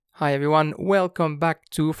Hi everyone, welcome back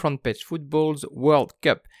to Front Page Football's World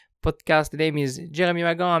Cup podcast. The name is Jeremy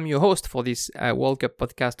Magan. I'm your host for this World Cup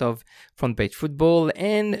podcast of Front Page Football.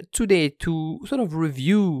 And today, to sort of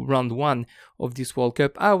review round one of this World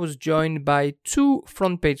Cup, I was joined by two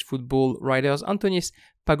Front Page Football writers, Antonis,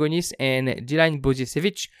 Pagonis and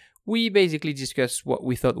Bozicevic. We basically discussed what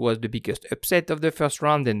we thought was the biggest upset of the first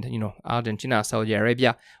round, and Argentina, Saudi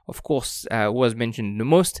Arabia, of course, was mentioned the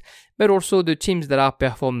most, but also the teams that are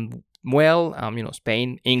performed well,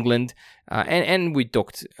 Spain, England, and we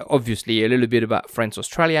talked obviously a little bit about France,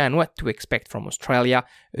 Australia, and what to expect from Australia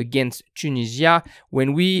against Tunisia.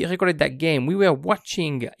 When we recorded that game, we were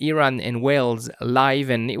watching Iran and Wales live,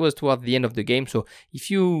 and it was towards the end of the game. So if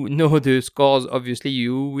you know the scores, obviously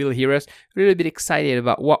you will hear us a little bit excited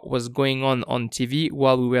about what was going on TV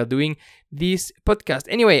while we were doing this podcast.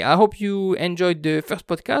 Anyway, I hope you enjoyed the first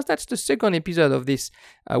podcast. That's the second episode of this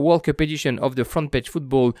World Cup edition of the Front Page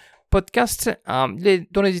Football podcast.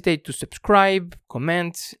 Don't hesitate to subscribe,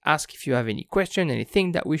 comment, ask if you have any question,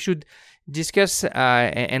 anything that we should discuss,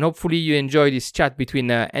 and hopefully you enjoy this chat between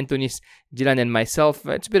Antonis, Dylan, and myself.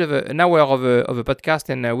 It's a bit of an hour of a podcast,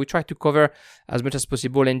 and we try to cover as much as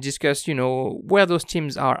possible and discuss, where those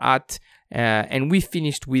teams are at. And we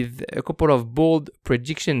finished with a couple of bold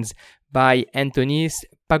predictions by Antonis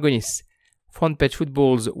Pagonis. Front Page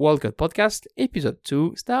Football's World Cup podcast, episode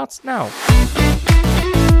 2 starts now.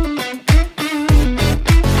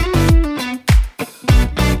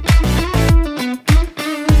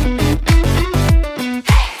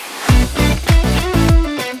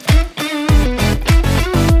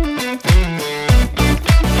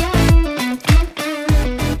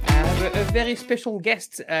 Very special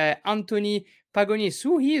guest, Anthony Pagonis,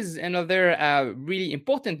 who is another really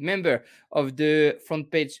important member of the Front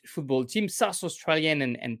Page Football team, South Australian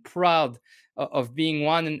and proud of being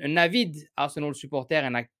one, an avid Arsenal supporter.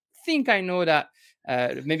 And I think I know that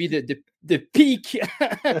maybe the peak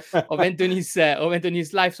of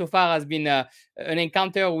Anthony's life so far has been an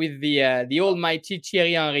encounter with the almighty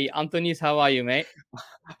Thierry Henry. Antonis, how are you, mate?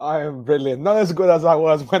 I am brilliant. Not as good as I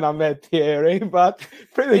was when I met Thierry, but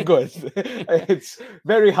pretty good. It's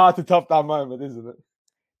very hard to top that moment, isn't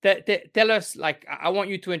it? Tell us, I want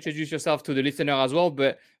you to introduce yourself to the listener as well,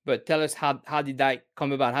 but tell us how did that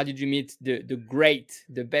come about? How did you meet the great,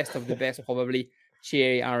 the best of the best, probably,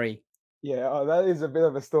 Thierry Henry? Yeah, that is a bit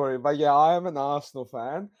of a story. But yeah, I am an Arsenal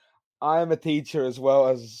fan. I am a teacher as well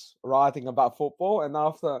as writing about football. And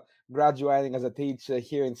after graduating as a teacher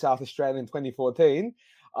here in South Australia in 2014,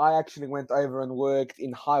 I actually went over and worked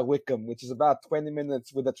in High Wycombe, which is about 20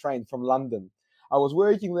 minutes with a train from London. I was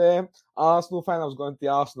working there, Arsenal fan. I was going to the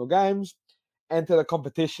Arsenal games, entered a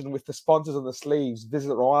competition with the sponsors on the sleeves,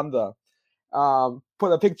 Visit Rwanda.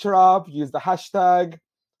 Put a picture up, used the hashtag,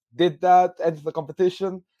 did that, entered the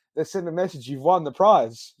competition. They sent a message, you've won the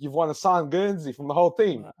prize. You've won a signed Guernsey from the whole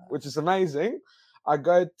team, which is amazing. I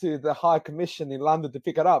go to the High Commission in London to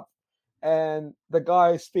pick it up. And the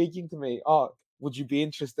guy is speaking to me, would you be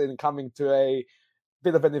interested in coming to a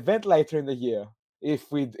bit of an event later in the year if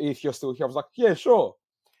you're still here? I was like, yeah, sure.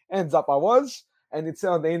 Ends up I was, and it said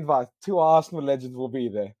on the invite, 2 Arsenal legends will be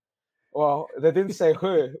there. Well, they didn't say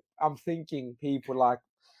who. I'm thinking people like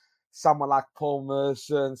someone like Paul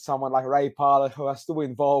Merson, someone like Ray Parler, who are still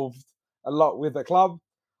involved a lot with the club.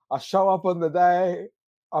 I show up on the day,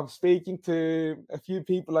 I'm speaking to a few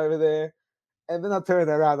people over there, and then I turn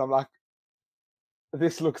around, I'm like,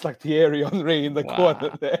 this looks like Thierry Henry in the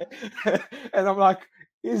corner there. And I'm like,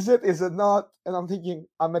 is it not? And I'm thinking,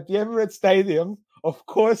 I'm at the Emirates Stadium. Of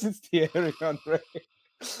course it's Thierry Henry.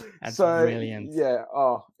 That's brilliant. Yeah,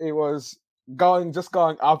 it was going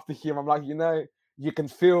up to him. I'm like, you can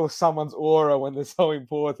feel someone's aura when they're so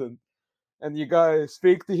important. And you go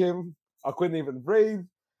speak to him. I couldn't even breathe.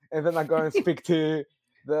 And then I go and speak to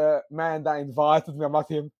the man that invited me. I'm like,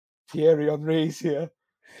 Thierry Henry's here.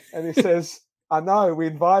 And he says, I know, we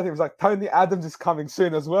invited him. He's like, Tony Adams is coming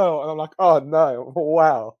soon as well. And I'm like, oh no,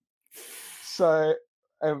 wow. So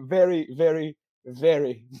a very, very,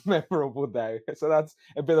 very memorable day. So that's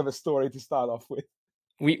a bit of a story to start off with.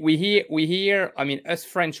 We hear, I mean, us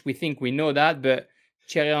French, we think we know that, but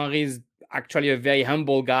Thierry Henry is actually a very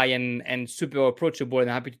humble guy and super approachable and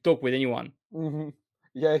happy to talk with anyone. Mm-hmm.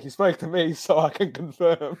 Yeah, he spoke to me, so I can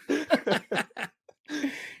confirm.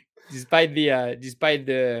 Despite the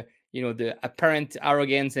the apparent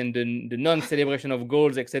arrogance and the non-celebration of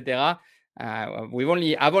goals, etc. I've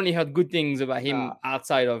only heard good things about him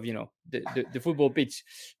outside of the football pitch.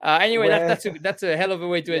 Anyway, that's a hell of a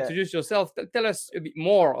way to introduce yourself. Tell us a bit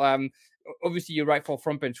more. Obviously, you write for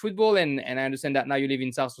Front Page Football, and I understand that now you live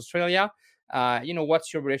in South Australia.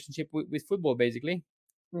 What's your relationship with football, basically?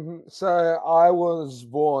 So I was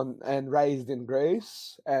born and raised in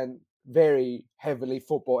Greece, and very heavily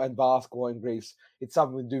football and basketball in Greece. It's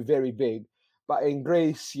something we do very big. But in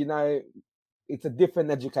Greece, it's a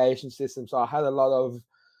different education system. So I had a lot of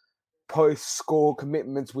post-school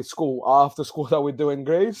commitments with school after school that we do in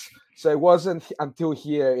Greece. So it wasn't until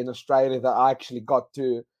here in Australia that I actually got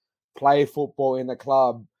to play football in a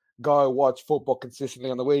club, go watch football consistently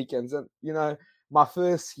on the weekends. And, my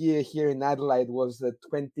first year here in Adelaide was the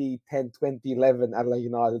 2010-2011 Adelaide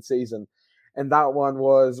United season. And that one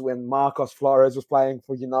was when Marcos Flores was playing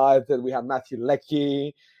for United. We had Matthew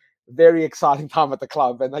Leckie. Very exciting time at the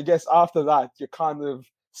club. And I guess after that, you kind of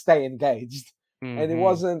stay engaged. And it Hmm.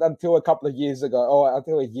 wasn't until a couple of years ago, or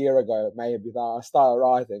until a year ago, maybe, that I started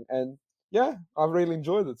writing. And yeah, I've really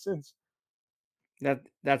enjoyed it since.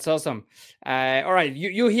 That's awesome. All right,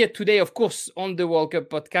 you're here today, of course, on the World Cup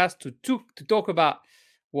podcast to talk about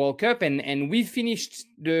World Cup, and we finished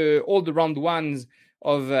all the round ones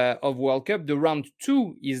of World Cup. The round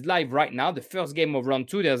two is live right now. The first game of round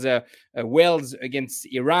two, there's a Wales against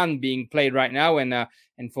Iran being played right now, and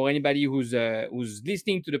for anybody who's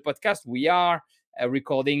listening to the podcast, we are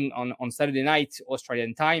recording on Saturday night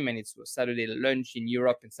Australian time, and it's Saturday lunch in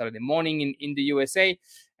Europe and Saturday morning in the USA.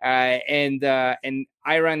 And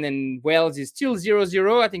Iran and Wales is still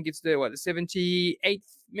 0-0. I think it's the 78th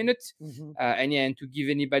minute. Mm-hmm. And yeah, and to give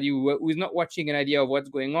anybody who is not watching an idea of what's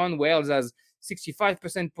going on, Wales has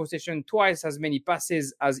 65% possession, twice as many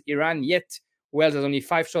passes as Iran, yet Wales has only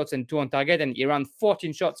 5 shots and 2 on target, and Iran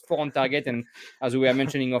 14 shots, 4 on target. And as we were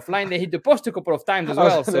mentioning offline, they hit the post a couple of times as I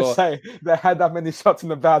was well. going to So say, they had that many shots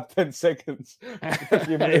in about 10 seconds a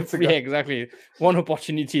few minutes yeah, ago. exactly. One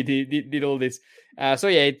opportunity did all this. So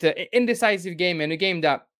yeah, it's an indecisive game, and a game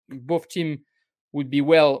that both teams would be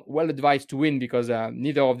well advised to win, because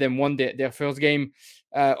neither of them won their first game.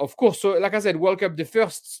 Of course, so like I said, World Cup, the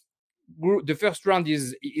first round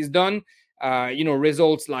is done.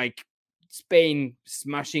 Results like Spain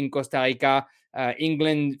smashing Costa Rica,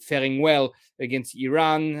 England faring well against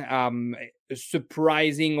Iran,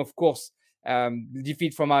 surprising, of course,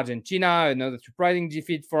 defeat from Argentina, another surprising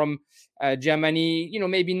defeat from Germany.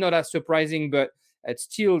 Maybe not as surprising, but it's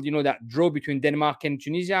still, that draw between Denmark and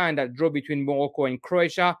Tunisia, and that draw between Morocco and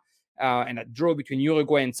Croatia, and that draw between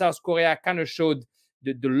Uruguay and South Korea kind of showed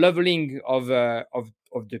the leveling of the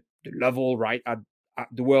level, right, at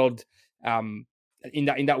the world, in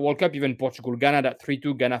that World Cup. Even Portugal, Ghana, that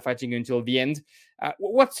 3-2, Ghana fighting until the end.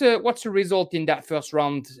 What's the result in that first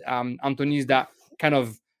round, Antonis, that kind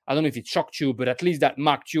of, I don't know if it shocked you, but at least that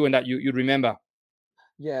marked you and that you remember?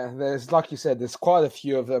 Yeah, there's, like you said, there's quite a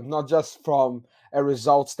few of them, not just from a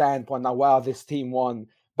result standpoint, like, wow, this team won,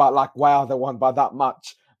 but like, wow, they won by that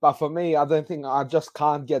much. But for me, I don't think I just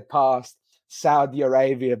can't get past Saudi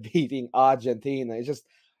Arabia beating Argentina. It's just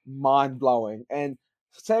mind blowing. And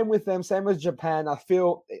same with them, same as Japan. I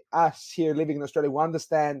feel us here living in Australia, we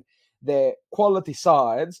understand their quality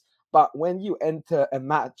sides, but when you enter a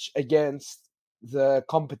match against the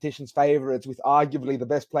competition's favorites with arguably the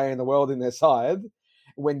best player in the world in their side,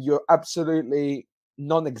 when you're absolutely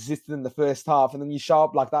non-existent in the first half and then you show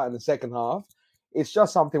up like that in the second half, it's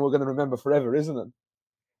just something we're going to remember forever, isn't it?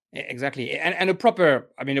 Exactly, and a proper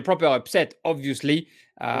upset, obviously.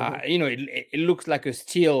 Mm-hmm. It looks like a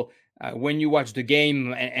steal when you watch the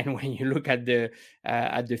game, and when you look at the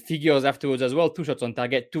figures afterwards as well. 2 shots on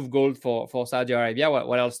target, 2 goals for Saudi Arabia.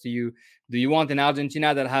 What else do you want in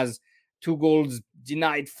Argentina that has 2 goals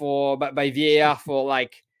denied by VAR for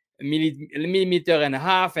like a millimeter and a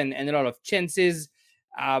half, and a lot of chances?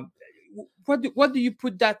 Uh, what do you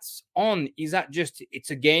put that on? Is that just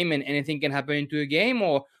it's a game and anything can happen into a game,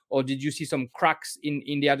 or did you see some cracks in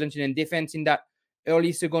the Argentinian defense in that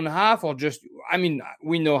early second half, or just, I mean,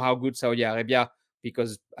 we know how good Saudi Arabia,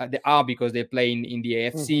 because because they play in the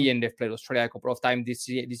Mm-hmm. AFC, and they've played Australia a couple of times this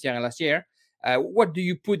year and last year. What do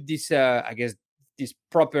you put this, I guess, this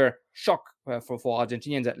proper shock for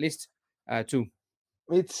Argentinians at least, to?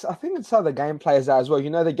 I think it's how the game plays out as well.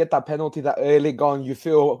 They get that penalty that early gone.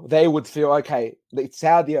 They would feel, okay, it's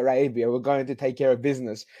Saudi Arabia. We're going to take care of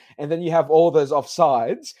business. And then you have all those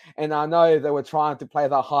offsides. And I know they were trying to play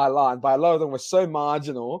that high line, but a lot of them were so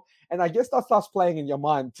marginal. And I guess that starts playing in your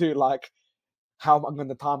mind too. Like, how am I going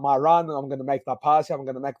to time my run? I'm going to make that pass. How am I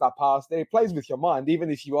going to make that pass? It plays with your mind,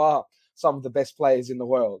 even if you are some of the best players in the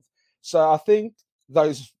world. So I think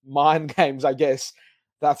those mind games, I guess,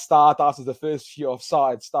 that start after the first few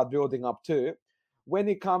offsides start building up too. When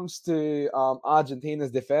it comes to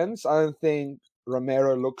Argentina's defense, I don't think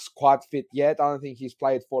Romero looks quite fit yet. I don't think he's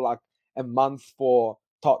played for like a month for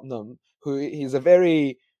Tottenham, who he's a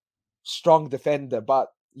very strong defender, but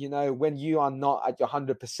when you are not at your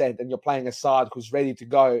 100% and you're playing a side who's ready to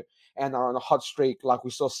go and are on a hot streak, like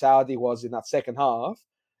we saw Saudi was in that second half,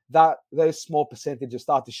 that those small percentages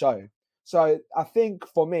start to show. So I think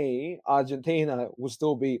for me, Argentina will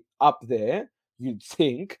still be up there, you'd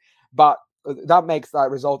think, but that makes that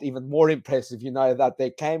result even more impressive. That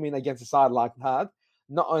they came in against a side like that.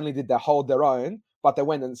 Not only did they hold their own, but they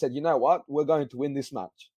went and said, you know what, we're going to win this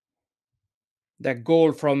match. That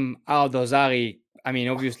goal from Al-Dozari, I mean,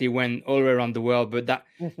 obviously went all around the world, but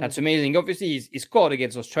that's amazing. Obviously, he scored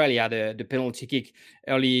against Australia, the penalty kick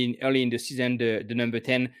early in the season, the number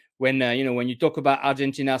 10. When when you talk about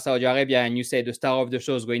Argentina, Saudi Arabia, and you say the star of the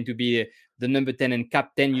show is going to be the number 10 and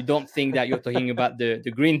captain, you don't think that you're talking about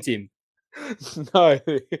the green team. No,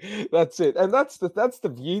 that's it. And that's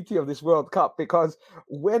the beauty of this World Cup, because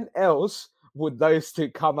when else would those two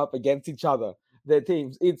come up against each other, their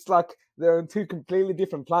teams? It's like they're on two completely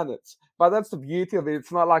different planets. But that's the beauty of it.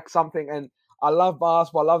 It's not like something, and I love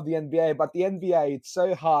basketball, I love the NBA, but the NBA, it's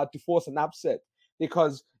so hard to force an upset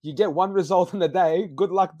because you get one result in a day.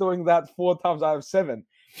 Good luck doing that 4 times out of 7.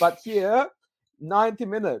 But here, 90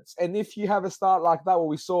 minutes. And if you have a start like that, what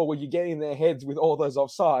we saw, where you get in their heads with all those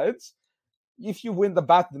offsides, if you win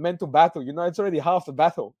the mental battle, it's already half the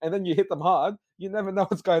battle. And then you hit them hard, you never know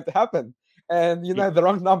what's going to happen. And, the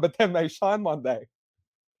wrong number 10 may shine one day.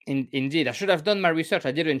 Indeed. I should have done my research.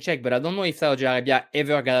 I didn't check, but I don't know if Saudi Arabia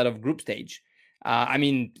ever got out of group stage. I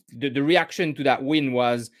mean, the reaction to that win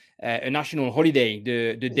was a national holiday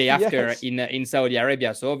the day after in Saudi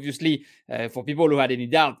Arabia. So obviously, for people who had any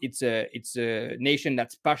doubt, it's a nation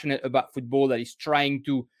that's passionate about football, that is trying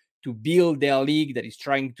to build their league, that is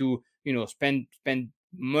trying to spend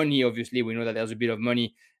money. Obviously, we know that there's a bit of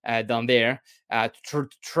money down there to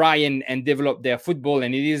try and develop their football,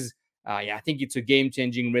 and it is. I think it's a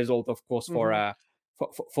game-changing result, of course, for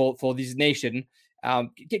this nation.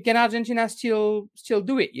 Can Argentina still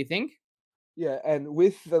do it, you think? Yeah, and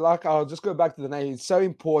with I'll just go back to the name. It's so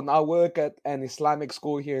important. I work at an Islamic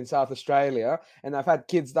school here in South Australia, and I've had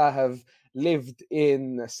kids that have lived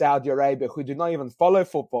in Saudi Arabia who do not even follow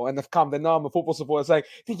football, and they've come. They know I'm a football supporter, saying,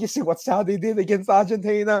 "Did you see what Saudi did against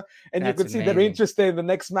Argentina?" And you could see they're interested in the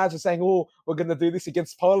next match, and saying, "Oh, we're going to do this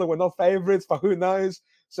against Poland. We're not favorites, but who knows?"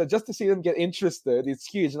 So just to see them get interested, it's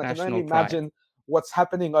huge, and I can only imagine what's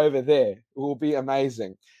happening over there. It will be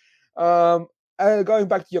amazing. Going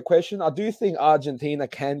back to your question, I do think Argentina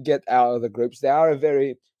can get out of the groups. They are a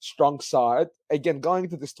very strong side. Again, going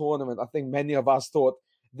into this tournament, I think many of us thought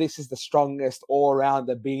this is the strongest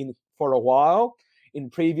all-rounder been for a while. In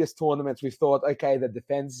previous tournaments, we thought, okay, the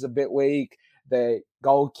defense is a bit weak, the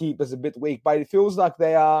goalkeeper's a bit weak, but it feels like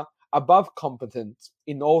they are above competent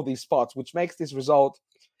in all these spots, which makes this result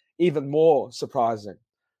even more surprising.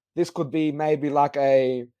 This could be maybe like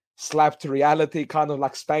a slap to reality, kind of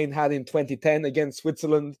like Spain had in 2010 against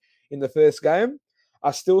Switzerland in the first game.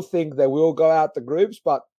 I still think they will go out the groups,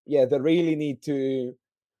 but yeah, they really need to,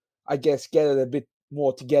 I guess, get it a bit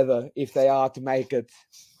more together if they are to make it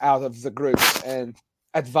out of the groups and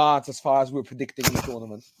advance as far as we're predicting the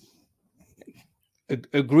tournament.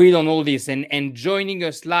 Agreed on all this, and joining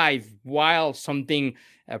us live while something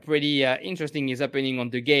pretty interesting is happening on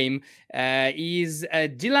the game is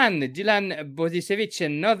Dylan Bozicevic,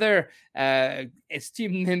 another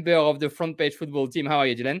esteemed member of the Front Page Football team. How are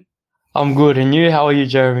you, Dylan? I'm good, and you? How are you,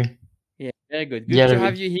 Jeremy? Yeah, very good. Good to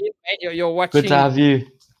have you here, mate. You're watching. Good to have you.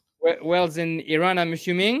 Wales in Iran, I'm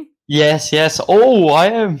assuming. Yes. Oh, I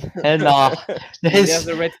am. And there's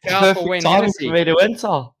a red card for Wayne Hennessy. For me to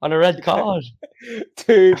enter on a red card.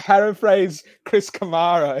 To paraphrase Chris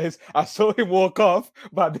Kamara, I saw him walk off,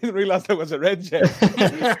 but I didn't realize there was a red yet. That's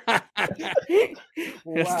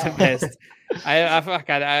the best.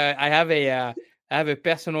 I have a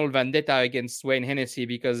personal vendetta against Wayne Hennessy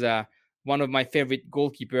because one of my favorite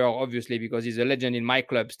goalkeeper, obviously because he's a legend in my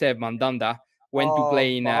club, Steve Mandanda, went to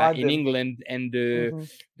play in England, and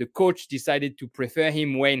the coach decided to prefer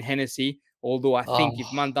him, Wayne Hennessy. Although I think if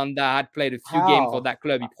Mandanda had played a few games for that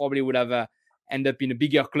club, he probably would have ended up in a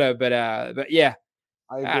bigger club. But yeah,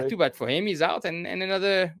 too bad for him. He's out, and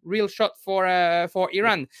another real shot for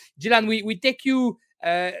Iran. Jilan, we take you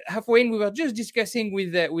halfway in. We were just discussing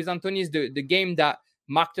with Antonis the game that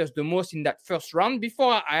marked us the most in that first round.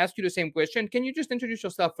 Before I ask you the same question, can you just introduce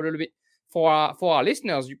yourself a little bit for our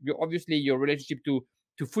listeners? Obviously, your relationship to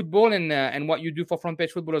football and what you do for Front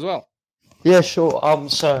Page Football as well. Yeah, sure.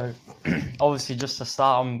 So obviously, just to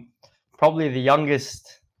start, I'm probably the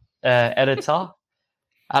youngest editor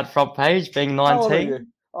at Front Page, being 19. How old are you?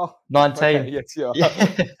 19. Okay, yes, you are.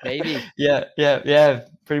 Baby. Yeah.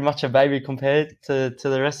 Pretty much a baby compared to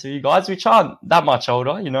the rest of you guys, which aren't that much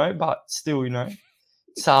older, but still,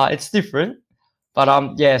 it's different.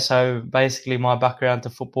 But yeah. So basically, my background to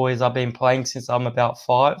football is I've been playing since I was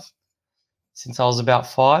about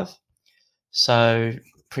 5. So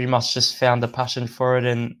pretty much just found a passion for it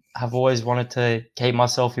and have always wanted to keep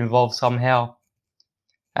myself involved somehow.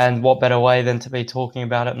 And what better way than to be talking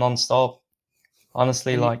about it nonstop?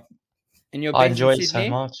 Honestly, And, like and you're I based in enjoy it so Sydney?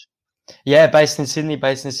 much. Yeah, based in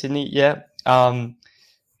Sydney. Yeah.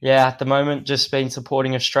 Yeah, at the moment, just been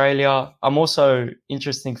supporting Australia. I'm also,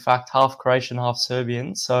 interesting fact, half Croatian, half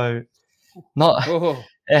Serbian. So not, Oh,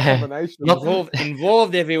 Combination. not,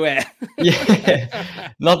 involved everywhere. yeah,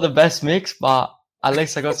 not the best mix, but at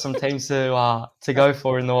least I got some teams to go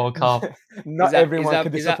for in the World Cup. Not everyone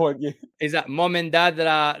can disappoint you. Is that mom and dad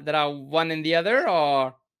that are one and the other,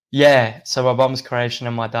 or Yeah, so my mum's Croatian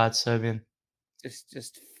and my dad's Serbian.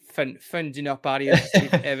 just fun dinner parties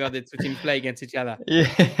if ever the two teams play against each other? Yeah.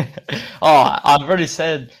 Oh, I've already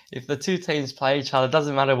said if the two teams play each other, it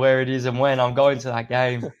doesn't matter where it is and when, I'm going to that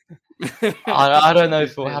game. I don't know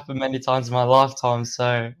if it will happen many times in my lifetime,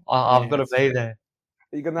 so I've got to be there.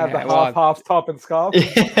 You're gonna have the well, half top and scarf.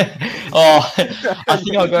 Oh, I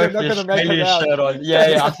think I'll go You're with not the gonna make it Australia out. shirt on.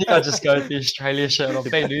 Yeah, I think I'll just go with the Australia shirt on.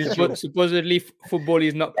 Be neutral. Supposedly football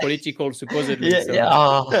is not political, supposedly. Yeah, so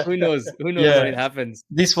yeah. who knows when Yeah. it happens.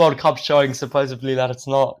 This World Cup's showing supposedly that it's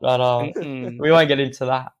not, but we won't get into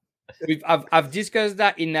that. I've discussed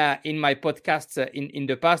that in my podcasts in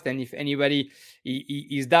the past, and if anybody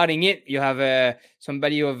is doubting it, you have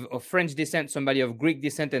somebody of French descent, somebody of Greek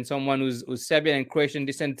descent, and someone who's Serbian and Croatian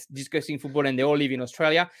descent discussing football, and they all live in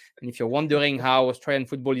Australia. And if you're wondering how Australian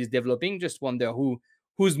football is developing, just wonder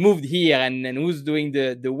who's moved here and who's doing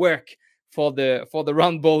the work for the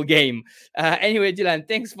round ball game. Anyway, Dylan,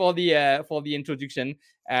 thanks for the introduction.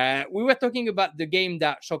 We were talking about the game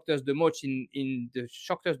that shocked us the most in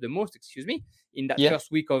that first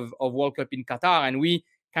week of World Cup in Qatar, and we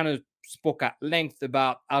kind of spoke at length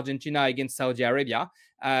about Argentina against Saudi Arabia.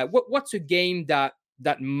 What's a game that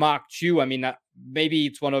marked you? I mean, maybe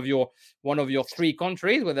it's one of your 3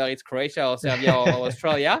 countries, whether it's Croatia or Serbia or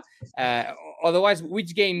Australia. Otherwise,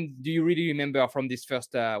 which game do you really remember from this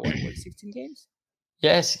first 16 games?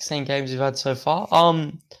 Yeah, 16 games we've had so far.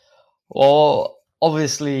 Well,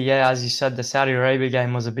 obviously, yeah, as you said, the Saudi Arabia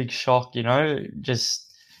game was a big shock,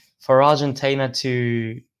 just for Argentina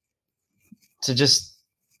to just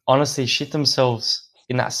honestly shit themselves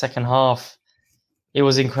in that second half. It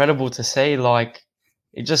was incredible to see. Like,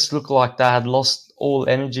 it just looked like they had lost all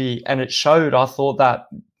energy, and it showed. I thought that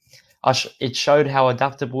it showed how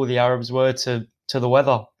adaptable the Arabs were to the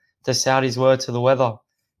weather. The Saudis were to the weather,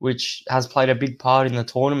 which has played a big part in the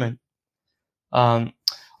tournament.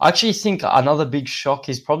 I actually think another big shock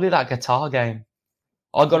is probably that Qatar game.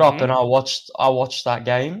 I got up and I watched that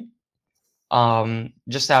game,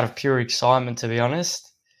 just out of pure excitement, to be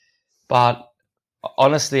honest. But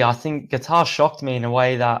honestly, I think Qatar shocked me in a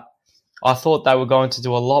way that I thought they were going to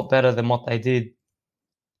do a lot better than what they did.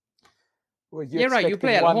 Yeah, right. You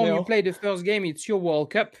play at home. You play the first game. It's your World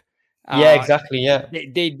Cup. Yeah, exactly. Yeah,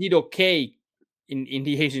 they did okay in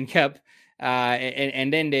the Asian Cup,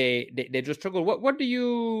 and then they just struggled. What do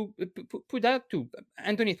you put that to,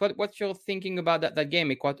 Antonis? What's your thinking about that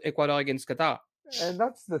game, Ecuador against Qatar? And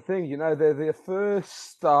that's the thing, they're the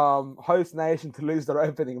first host nation to lose their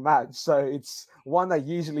opening match, so it's one that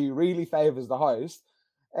usually really favors the host.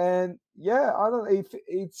 And yeah,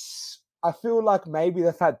 I feel like maybe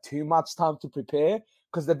they've had too much time to prepare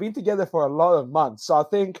because they've been together for a lot of months. So I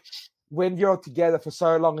think when you're together for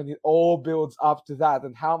so long and it all builds up to that,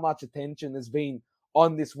 and how much attention has been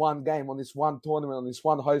on this one game, on this one tournament, on this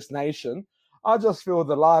one host nation, I just feel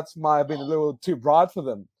the lights might have been a little too bright for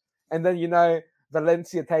them. And then,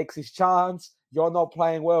 Valencia takes his chance. You're not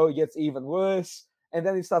playing well. It gets even worse. And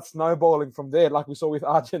then it starts snowballing from there, like we saw with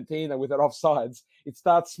Argentina with their offsides. It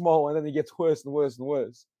starts small and then it gets worse and worse and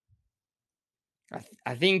worse.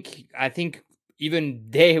 I think even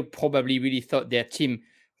they probably really thought their team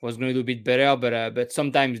was going to do a bit better, but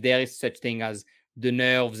sometimes there is such thing as the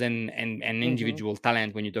nerves and individual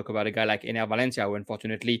talent when you talk about a guy like Ener Valencia, who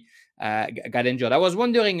unfortunately got injured. I was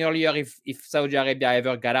wondering earlier if Saudi Arabia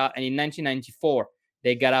ever got out, and in 1994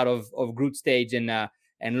 they got out of group stage and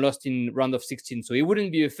lost in round of 16. So it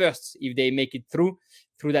wouldn't be a first if they make it through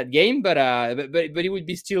that game, but it would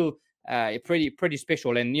be still pretty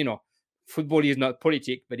special. And football is not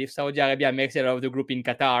politics, but if Saudi Arabia makes it out of the group in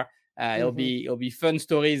Qatar, it'll be fun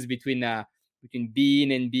stories between be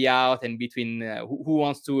in and be out, and between who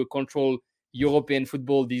wants to control European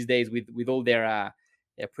football these days with all their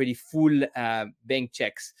pretty full bank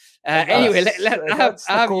checks. Anyway, let's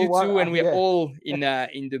have you two, and we're all in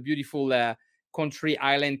the beautiful country,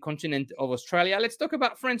 island, continent of Australia. Let's talk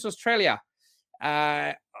about France-Australia.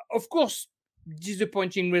 Of course,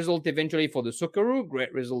 disappointing result eventually for the Socceroos.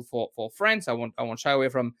 Great result for France. I won't shy away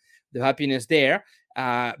from the happiness there.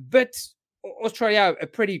 But Australia, a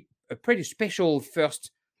pretty special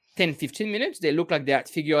first 10-15 minutes. They look like they had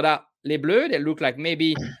figured out Les Bleus. They look like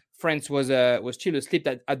maybe France was still asleep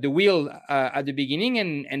at the wheel at the beginning,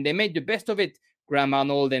 and they made the best of it. Graham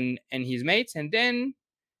Arnold and his mates, and then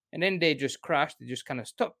they just crashed. They just kind of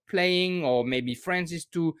stopped playing, or maybe France is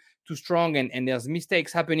too strong, and there's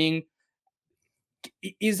mistakes happening.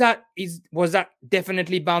 Was that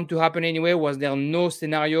definitely bound to happen anyway? Was there no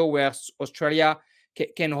scenario where Australia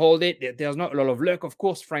can hold it? There's not a lot of luck, of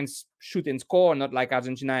course. France shoot and score, not like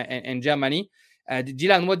Argentina and Germany.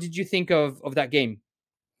 Dylan, what did you think of that game?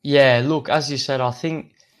 Yeah, look, as you said, I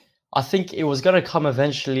think it was going to come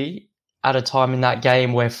eventually at a time in that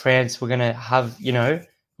game where France were going to have,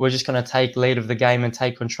 we're just going to take lead of the game and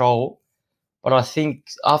take control. But I think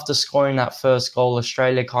after scoring that first goal,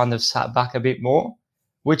 Australia kind of sat back a bit more,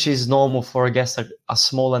 which is normal for, I guess, a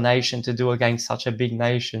smaller nation to do against such a big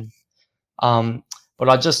nation. But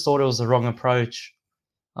I just thought it was the wrong approach.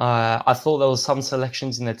 I thought there was some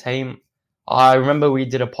selections in the team. I remember we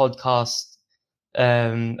did a podcast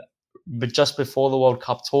but just before the World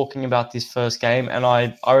Cup talking about this first game, and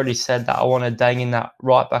I already said that I wanted Dang in that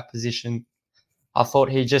right back position. I thought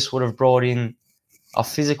he just would have brought in a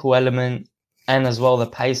physical element and as well the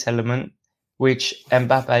pace element, which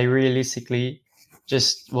Mbappe realistically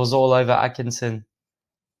just was all over Atkinson.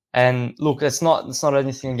 And look, it's not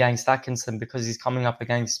anything against Atkinson, because he's coming up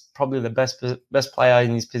against probably the best player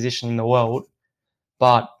in his position in the world.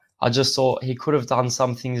 But I just thought he could have done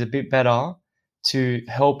some things a bit better to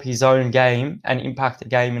help his own game and impact the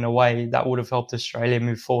game in a way that would have helped Australia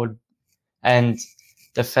move forward and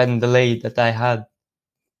defend the lead that they had.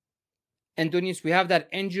 Antonis, we have that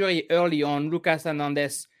injury early on. Lucas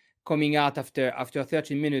Hernandez coming out after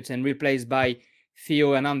 13 minutes and replaced by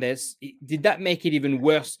Theo Hernandez. Did that make it even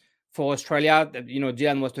worse for Australia?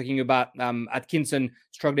 Dylan was talking about Atkinson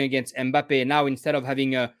struggling against Mbappe. Now, instead of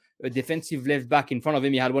having a defensive left back in front of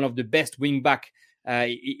him, he had one of the best wing back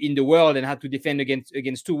in the world and had to defend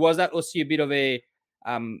against two. Was that also a bit of a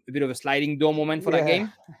sliding door moment for that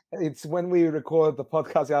game? It's when we record the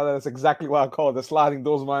podcast, that's exactly what I call it, the sliding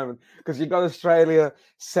doors moment, because you got Australia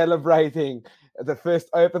celebrating the first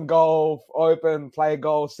open play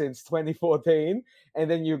goal since 2014,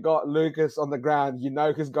 and then you got Lucas on the ground.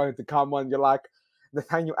 Who's going to come on. You're like,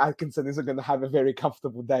 Nathaniel Atkinson isn't going to have a very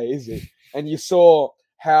comfortable day, is he? And you saw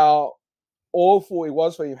how awful it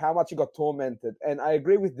was for him, how much he got tormented. And I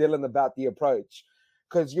agree with Dylan about the approach,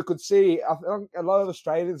 because you could see, I think a lot of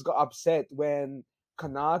Australians got upset when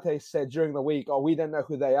Konate said during the week, we don't know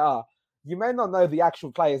who they are. You may not know the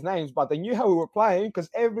actual players' names, but they knew how we were playing, because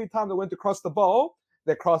every time they went to cross the ball,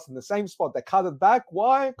 they crossed in the same spot. They cut it back.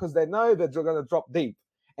 Why? Because they know they're going to drop deep.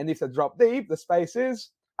 And if they drop deep, the space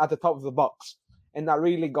is at the top of the box. And that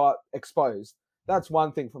really got exposed. That's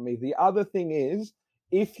one thing for me. The other thing is,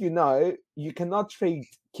 if you cannot treat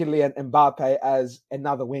Kylian Mbappe as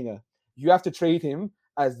another winger. You have to treat him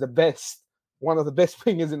as one of the best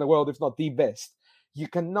wingers in the world, if not the best. You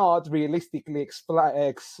cannot realistically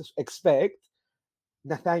expect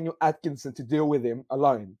Nathaniel Atkinson to deal with him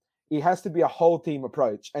alone. It has to be a whole team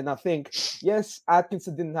approach. And I think, yes,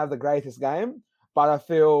 Atkinson didn't have the greatest game, but I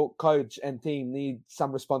feel coach and team need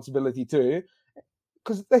some responsibility too,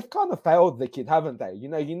 because they've kind of failed the kid, haven't they? You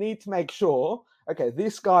need to make sure, okay,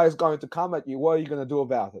 this guy is going to come at you. What are you going to do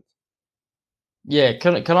about it? Yeah,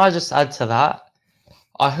 can I just add to that?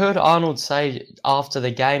 I heard Arnold say after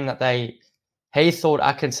the game that he thought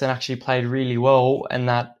Atkinson actually played really well, and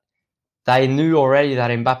that they knew already that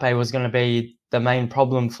Mbappe was going to be the main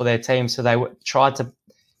problem for their team. So they tried to,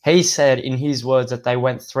 he said in his words, that they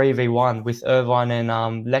went 3v1 with Irvine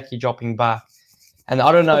and Lecky dropping back. And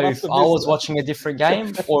I don't know if I was watching a different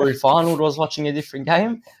game or if Arnold was watching a different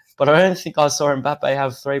game, but I don't think I saw Mbappe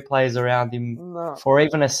have three players around him for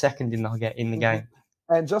even a second in the game.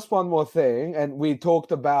 And just one more thing, and we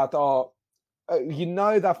talked about,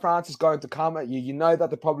 that France is going to come at you. You know that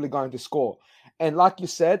they're probably going to score. And like you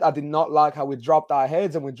said, I did not like how we dropped our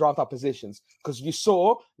heads and we dropped our positions, because you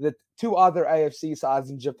saw that two other AFC sides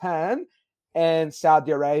in Japan and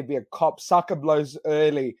Saudi Arabia cop sucker blows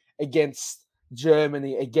early against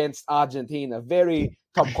Germany, against Argentina, very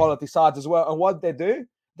top quality sides as well. And what they do,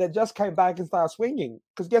 they just came back and started swinging.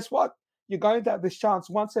 Because guess what? You're going to have this chance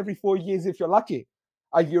once every 4 years if you're lucky.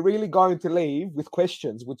 Are you really going to leave with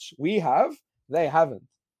questions, which we have? They haven't.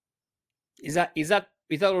 Is that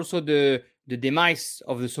also the the demise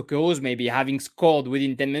of the Socceroos, maybe having scored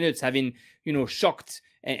within 10 minutes, having, shocked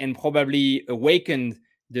and probably awakened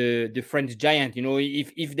the French giant.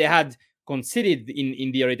 If they had conceded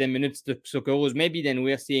in the early 10 minutes, the Socceroos, maybe then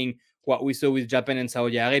we're seeing what we saw with Japan and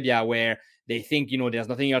Saudi Arabia, where they think, there's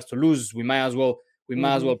nothing else to lose. We might as well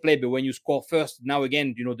play. But when you score first, now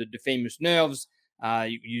again, the famous nerves.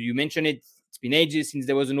 You mentioned it. It's been ages since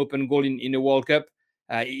there was an open goal in the World Cup.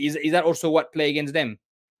 Is that also what play against them?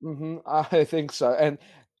 I think so. And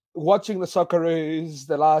watching the Socceroos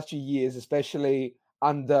the last few years, especially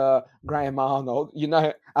under Graham Arnold,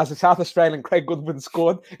 as a South Australian, Craig Goodwin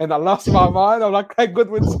scored, and I lost my mind. I'm like, Craig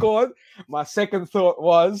Goodwin scored. My second thought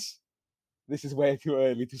was, this is way too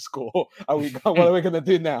early to score. What are we going to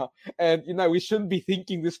do now? And, we shouldn't be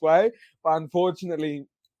thinking this way. But unfortunately,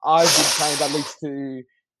 I've been trained at least to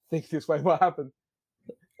think this way. What happened?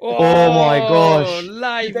 Oh my gosh.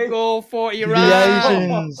 Live goal for Iran. The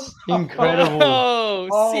Asians. Incredible.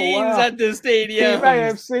 Scenes at the stadium.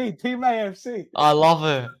 Team AFC. I love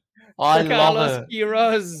it. I love it.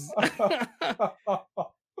 Quiroz.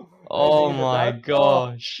 Oh my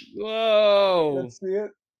gosh. Whoa. Let's see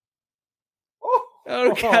it.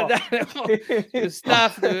 Look at that. The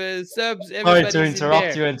staff, the subs, sorry to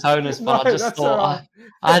interrupt you, Antonis, but I just thought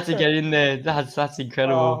I had to get in there. That's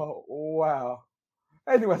incredible. Oh, wow.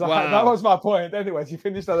 Anyways, that was my point. Anyways, you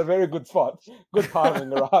finished at a very good spot. Good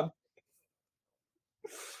timing, Iran.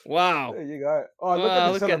 Wow. There you go. Oh, look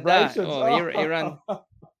at the celebrations. Iran.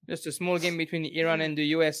 Just a small game between Iran and the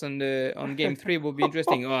US on game 3 will be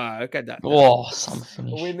interesting. Oh, look at that. Oh, some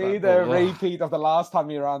finish. We need a repeat of the last time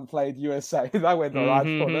Iran played USA. That went all right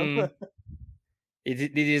for them.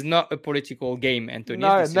 It is not a political game,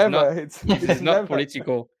 Antonis. No, never. This is not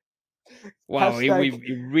political. Wow, we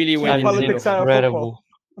really went incredible.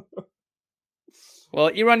 Well,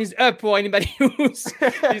 Iran is up for anybody who's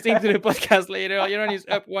listening to the podcast later. Iran is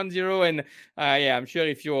up 1-0. And I'm sure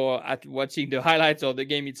if you're watching the highlights or the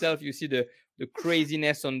game itself, you see the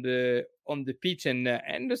craziness on the pitch and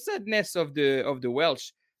the sadness of the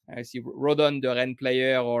Welsh. I see Rodon, the Rennes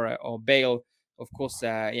player, or Bale, of course,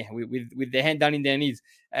 with their hand down in their knees,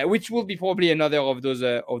 which will be probably another of those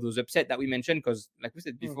upset that we mentioned, because like we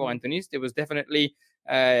said before, Antonis, there was definitely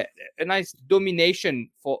a nice domination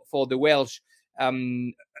for the Welsh.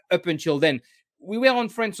 Up until then, we were on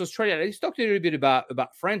France, Australia. Let's talk a little bit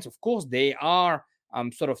about France. Of course, they are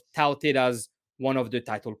sort of touted as one of the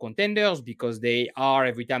title contenders because they are,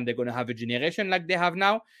 every time they're going to have a generation like they have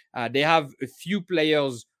now. They have a few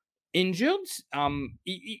players injured.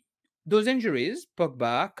 Those injuries,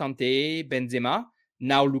 Pogba, Kanté, Benzema,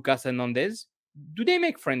 now Lucas Hernandez, do they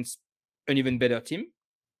make France an even better team?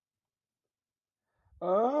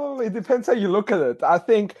 Oh, it depends how you look at it. I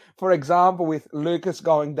think, for example, with Lucas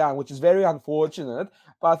going down, which is very unfortunate,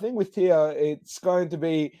 but I think with Tia, it's going to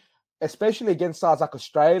be, especially against sides like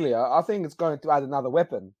Australia, I think it's going to add another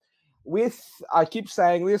weapon. I keep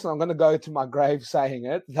saying this, and I'm going to go to my grave saying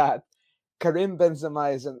it, that Karim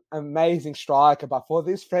Benzema is an amazing striker, but for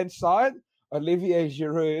this French side, Olivier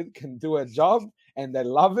Giroud can do a job, and they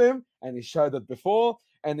love him, and he showed it before.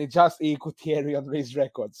 And he just equaled Thierry Henry's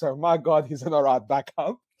record. So, my God, he's an all right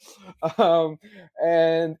backup.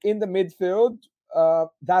 And in the midfield,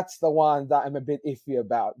 that's the one that I'm a bit iffy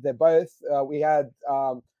about. They're both, we had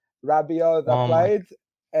Rabiot that played,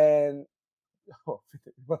 and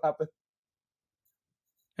what happened?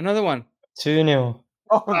 Another one. 2-0.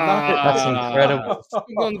 Oh, no. That's incredible.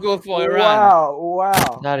 Second goal for Iran.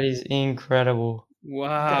 Wow. That is incredible.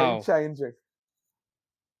 Wow. Game changing.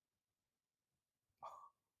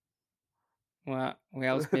 Well,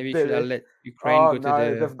 maybe should have let Ukraine go to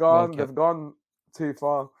the they've gone too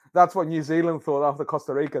far. That's what New Zealand thought after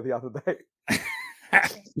Costa Rica the other day.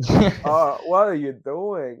 What are you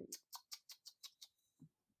doing?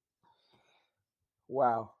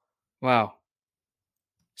 Wow.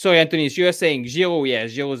 Sorry, Antonis, you were saying Giroud. Yeah,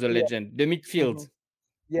 Giroud's a legend. The midfield.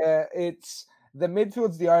 Yeah, it's the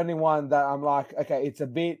midfield's the only one that I'm like, okay, it's a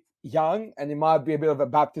bit young, and it might be a bit of a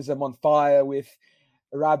baptism on fire with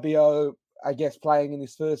Rabiot, I guess, playing in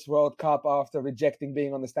his first World Cup after rejecting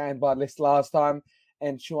being on the standby list last time,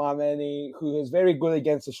 and Chouameni, who was very good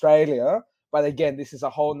against Australia. But again, this is a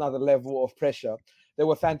whole nother level of pressure. They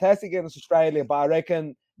were fantastic against Australia, but I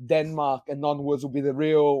reckon Denmark and onwards will be the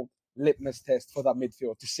real litmus test for that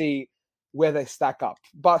midfield to see where they stack up.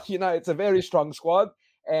 But, it's a very strong squad,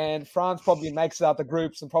 and France probably makes it out the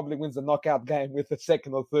groups and probably wins the knockout game with the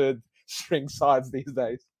second or third string sides these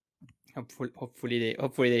days. Hopefully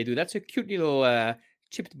they do. That's a cute little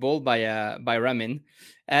chipped ball by Ramin.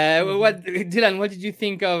 Dylan? What did you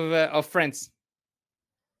think of France?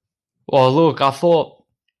 Well, look, I thought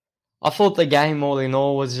I thought the game, all in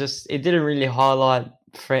all, was just, it didn't really highlight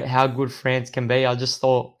how good France can be. I just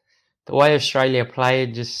thought the way Australia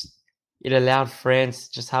played, just it allowed France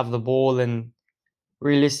to just have the ball, and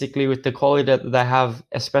realistically, with the quality that they have,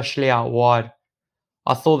 especially out wide,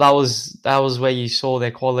 I thought that was where you saw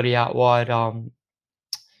their quality out wide. And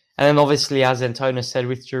then obviously, as Antonis said,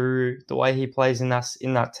 with Giroud, the way he plays in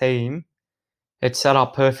that team, it's set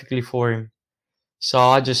up perfectly for him. So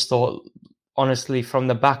I just thought, honestly, from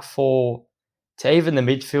the back four to even the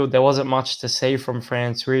midfield, there wasn't much to see from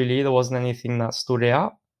France, really. There wasn't anything that stood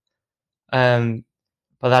out.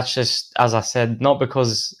 But that's just, as I said, not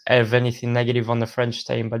because of anything negative on the French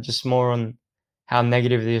team, but just more on how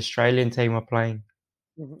negative the Australian team were playing.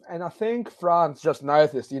 And I think France just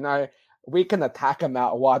noticed, we can attack them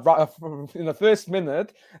out wide. Right in the first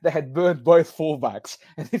minute, they had burned both fullbacks.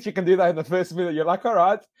 And if you can do that in the first minute, you're like, all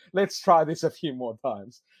right, let's try this a few more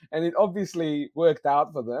times. And it obviously worked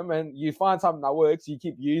out for them. And you find something that works, you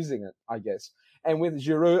keep using it, I guess. And with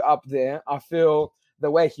Giroud up there, I feel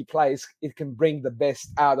the way he plays, it can bring the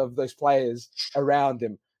best out of those players around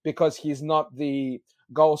him, because he's not the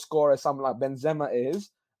goal scorer someone like Benzema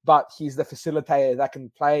is, but he's the facilitator that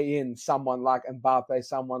can play in someone like Mbappe,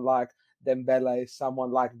 someone like Dembele,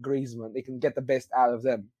 someone like Griezmann. He can get the best out of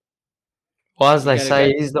them. Well, as they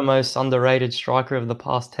say, he's the most underrated striker of the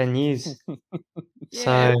past 10 years.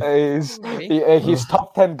 So his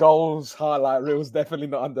top 10 goals highlight reel is definitely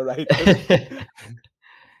not underrated.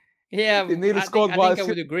 Yeah, I think I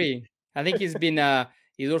would agree. I think he's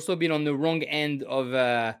also been on the wrong end of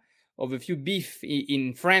a few beef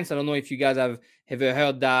in France. I don't know if you guys have ever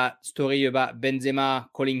heard that story about Benzema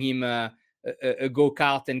calling him a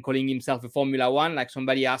go-kart and calling himself a Formula One. Like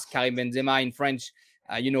somebody asked Karim Benzema in French,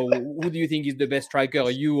 who do you think is the best striker,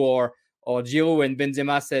 you or Giroud? And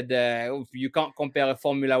Benzema said, you can't compare a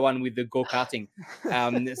Formula One with the go-karting.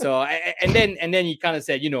 So and then he kind of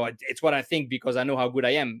said, it's what I think because I know how good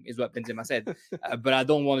I am, is what Benzema said. But I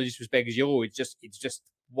don't want to disrespect Giroud. It's just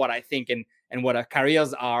what I think and what our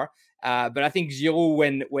careers are. But I think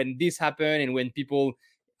Giroud, when this happened and when people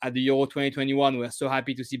at the Euro 2021 were so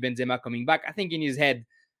happy to see Benzema coming back, I think in his head,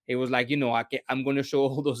 it was like, I'm going to show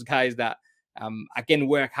all those guys that I can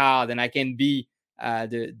work hard and I can be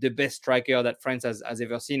the best striker that France has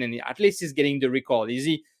ever seen. And at least he's getting the record. Is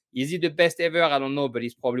he the best ever? I don't know, but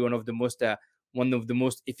he's probably one of the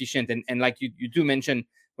most efficient. And like you do mention,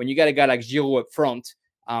 when you got a guy like Giroud up front,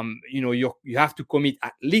 you have to commit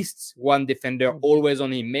at least one defender always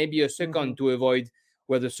on him, maybe a second to avoid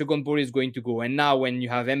where the second ball is going to go. And now when you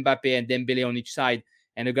have Mbappe and Dembele on each side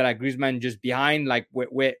and a guy like Griezmann just behind, like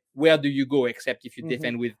where do you go except if you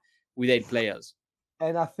defend with 8 players?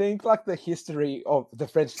 And I think like the history of the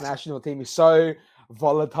French national team is so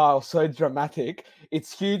volatile, so dramatic.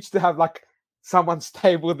 It's huge to have like someone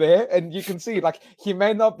stable there. And you can see like he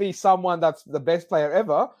may not be someone that's the best player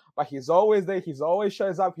ever, but he's always there. He's always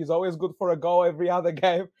shows up. He's always good for a goal every other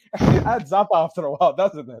game. And it adds up after a while,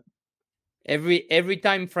 doesn't it? Every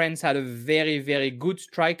time France had a very, very good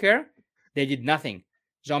striker, they did nothing.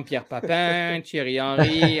 Jean-Pierre Papin, Thierry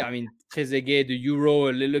Henry, I mean, Trezeguet, the Euro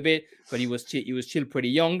a little bit, but he was still pretty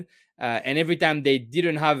young. And every time they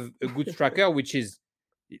didn't have a good striker, which is,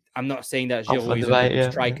 I'm not saying that Giroud is a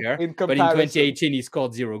good striker, but in 2018 he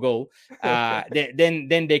scored 0 goal. Then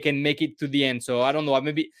they can make it to the end. So I don't know.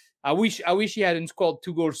 Maybe I wish he hadn't scored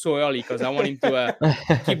 2 goals so early, because I want him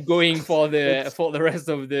to keep going for the rest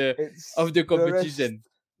of the competition.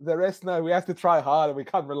 The rest, no, we have to try harder. We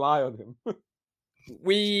can't rely on him.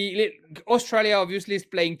 Australia obviously is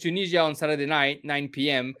playing Tunisia on Saturday night, 9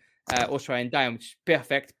 p.m. Australian time, which is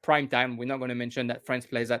perfect prime time. We're not going to mention that France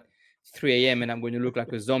plays at 3 a.m. and I'm going to look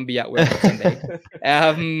like a zombie at work on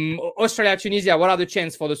Sunday. Australia, Tunisia. What are the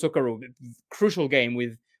chances for the Socceroos? Crucial game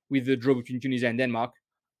with the draw between Tunisia and Denmark.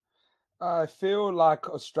 I feel like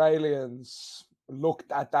Australians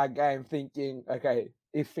looked at that game thinking, okay,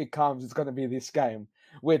 if it comes, it's going to be this game,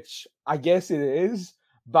 which I guess it is.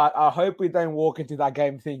 But I hope we don't walk into that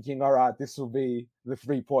game thinking, all right, this will be the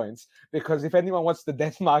 3 points. Because if anyone wants the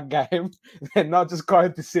Denmark game, they're not just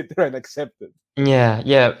going to sit there and accept it.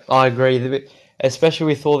 Yeah, I agree. Especially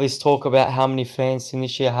with all this talk about how many fans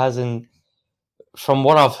Tunisia has. And from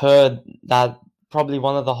what I've heard, that probably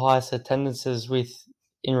one of the highest attendances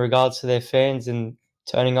in regards to their fans and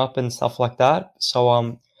turning up and stuff like that. So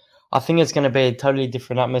I think it's going to be a totally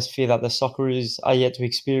different atmosphere that the Socceroos are yet to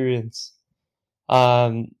experience.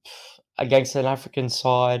 Against an African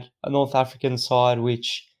side, a North African side,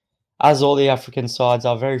 which, as all the African sides,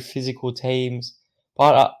 are very physical teams.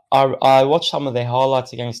 But I watched some of their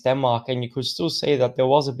highlights against Denmark, and you could still see that there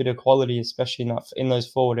was a bit of quality, especially in those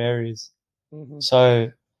forward areas. So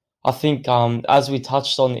I think, as we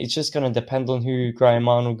touched on, it's just going to depend on who Graham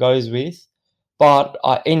Arnold goes with. But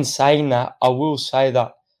in saying that, I will say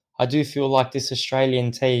that I do feel like this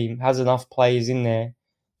Australian team has enough players in there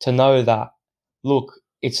to know that, look,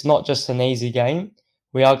 it's not just an easy game.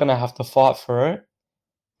 We are going to have to fight for it.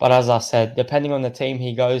 But as I said, depending on the team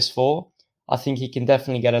he goes for, I think he can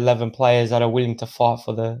definitely get 11 players that are willing to fight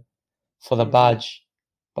for the badge.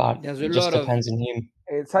 But There's a it just lot of depends on him.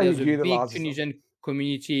 It's how you there's a big utilize them. Tunisian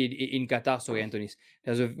community in Qatar. Sorry, Antonis.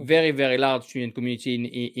 There's a very, very large Tunisian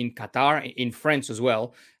community in Qatar, in France as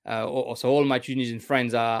well. So all my Tunisian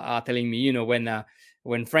friends are telling me,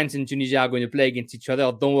 when France and Tunisia are going to play against each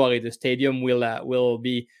other, don't worry, the stadium will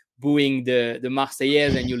be booing the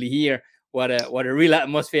Marseillaise, and you'll hear what a real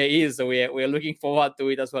atmosphere is. So we're looking forward to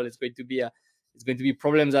it as well. It's going to be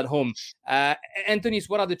problems at home. Antonis,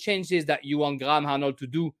 what are the changes that you want Graham Arnold to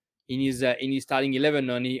do in his starting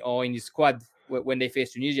 11 or in his squad when they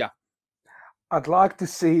face Tunisia? I'd like to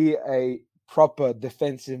see a proper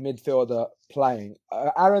defensive midfielder playing.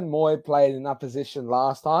 Aaron Moy played in that position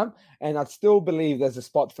last time, and I'd still believe there's a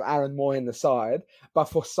spot for Aaron Moy in the side. But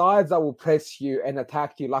for sides that will press you and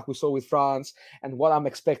attack you, like we saw with France and what I'm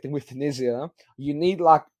expecting with Tunisia, you need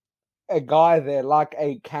like a guy there, like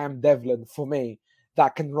a Cam Devlin for me,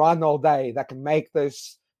 that can run all day, that can make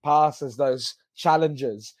those passes, those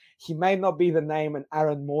challenges. He may not be the name an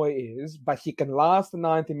Aaron Moy is, but he can last the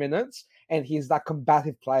 90 minutes, and he's that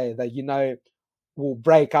combative player that will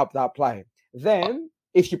break up that play. Then,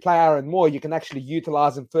 if you play Aaron Moy, you can actually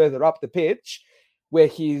utilize him further up the pitch, where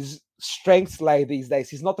his strengths lay these days.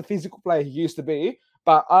 He's not the physical player he used to be,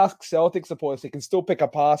 but ask Celtic supporters, he can still pick a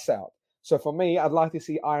pass out. So for me, I'd like to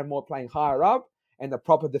see Aaron Moy playing higher up and a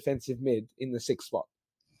proper defensive mid in the sixth spot.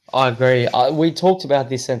 I agree. We talked about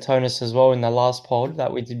this, Antonis, as well in the last pod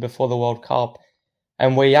that we did before the World Cup,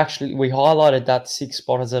 and we highlighted that sixth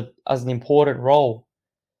spot as an important role.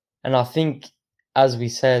 And I think, as we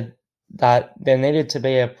said, that there needed to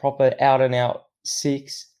be a proper out and out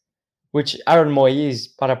six, which Aaron Moy is,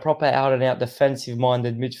 but a proper out and out defensive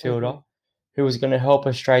minded midfielder who was going to help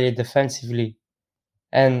Australia defensively.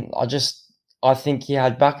 And I think he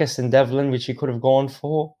had Bacchus and Devlin, which he could have gone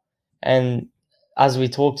for. And as we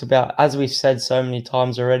talked about, as we've said so many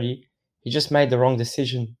times already, he just made the wrong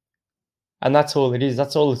decision. And that's all it is.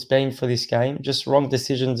 That's all it's been for this game. Just wrong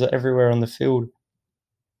decisions everywhere on the field.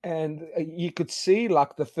 And you could see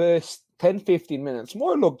like the first 10, 15 minutes,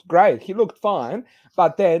 Moy looked great. He looked fine.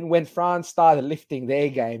 But then when France started lifting their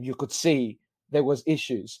game, you could see there was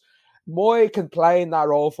issues. Moy can play in that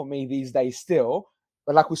role for me these days still.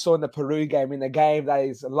 But like we saw in the Peru game, in a game that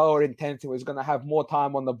is lower intensity, where he's going to have more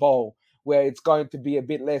time on the ball, where it's going to be a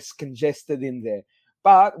bit less congested in there.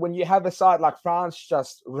 But when you have a side like France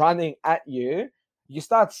just running at you, you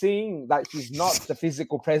start seeing that he's not the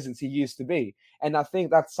physical presence he used to be. And I think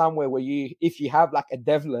that's somewhere where if you have like a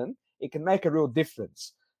Devlin, it can make a real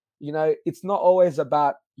difference. It's not always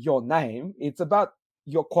about your name. It's about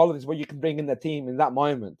your qualities, what you can bring in the team in that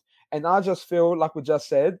moment. And I just feel, like we just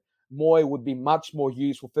said, Moy would be much more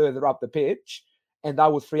useful further up the pitch, and that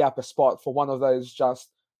would free up a spot for one of those just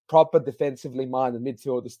proper defensively minded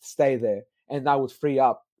midfielders to stay there, and that would free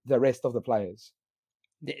up the rest of the players.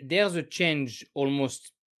 There's a change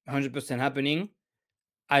almost 100% happening.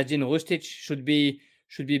 Ajdin Rustic should be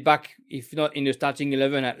back, if not in the starting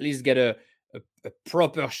 11, at least get a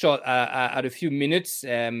proper shot at a few minutes.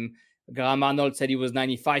 Graham Arnold said he was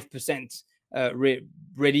 95%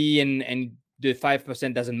 ready, and the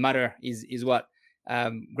 5% doesn't matter, is what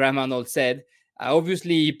Graham Arnold said.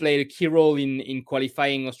 Obviously, he played a key role in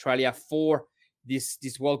qualifying Australia for this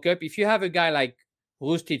World Cup. If you have a guy like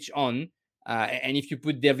Rustic on, and if you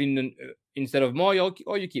put Devlin instead of Moy,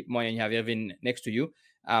 or you keep Moy and you have Irvin next to you,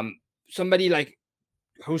 somebody like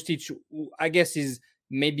Rustic, who I guess is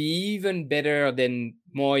maybe even better than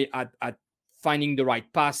Moy at finding the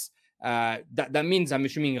right pass. That means, I'm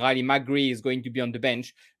assuming, Riley McGree is going to be on the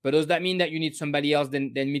bench. But does that mean that you need somebody else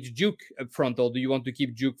than Mitch Duke up front, or do you want to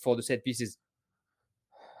keep Duke for the set pieces?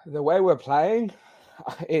 The way we're playing,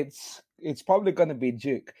 it's probably going to be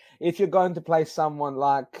Duke. If you're going to play someone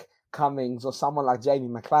like Cummings or someone like Jamie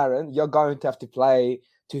McLaren, you're going to have to play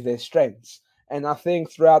to their strengths. And I think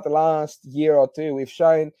throughout the last year or two, we've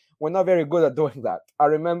shown we're not very good at doing that. I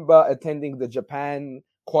remember attending the Japan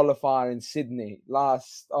qualifier in Sydney not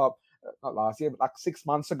last year, but like 6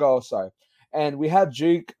 months ago or so. And we had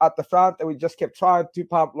Duke at the front, and we just kept trying to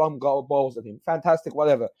pump long goal balls at him. Fantastic,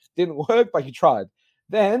 whatever. Didn't work, but he tried.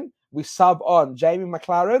 Then we sub on Jamie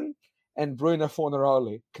McLaren and Bruno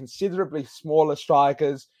Fornaroli, considerably smaller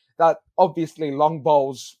strikers that obviously long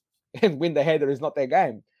balls and win the header is not their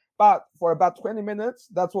game. But for about 20 minutes,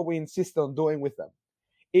 that's what we insist on doing with them.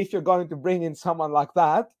 If you're going to bring in someone like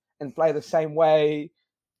that and play the same way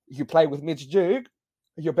you play with Mitch Duke,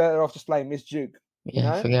 you're better off just playing Mitch Duke.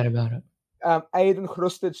 Forget about it. Aiden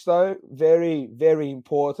Hrustic, though, very, very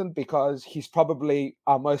important because he's probably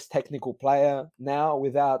our most technical player now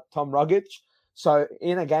without Tom Rogic. So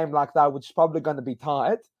in a game like that, which is probably going to be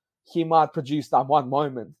tight, he might produce that one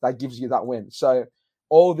moment that gives you that win. So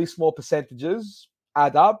all these small percentages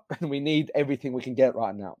add up, and we need everything we can get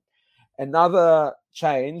right now. Another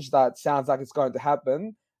change that sounds like it's going to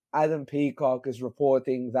happen, Adam Peacock is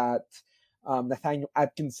reporting that Nathaniel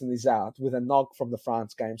Atkinson is out with a knock from the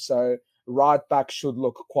France game. So right back should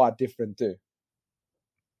look quite different too.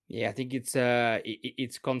 Yeah, I think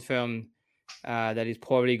it's confirmed that it's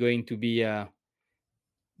probably going to be that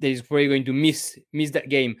he's probably going to miss that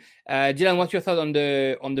game. Dylan, what's your thought on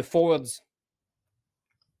the forwards?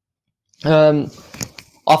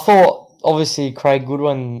 I thought obviously Craig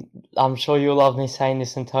Goodwin. I'm sure you'll love me saying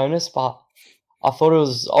this, Antonis, but I thought it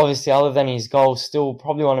was obviously, other than his goal, still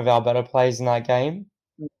probably one of our better players in that game.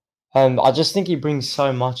 I just think he brings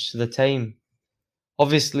so much to the team.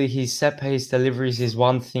 Obviously, his set piece deliveries is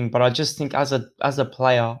one thing, but I just think as a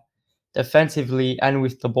player, defensively and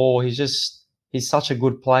with the ball, he's such a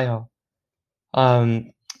good player.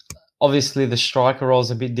 Obviously, the striker role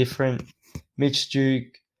is a bit different. Mitch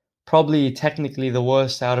Duke, probably technically the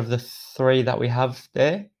worst out of the three that we have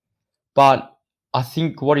there, but I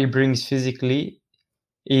think what he brings physically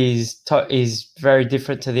is very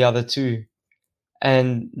different to the other two.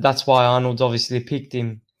 And that's why Arnold's obviously picked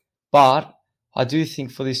him. But I do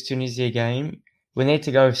think for this Tunisia game, we need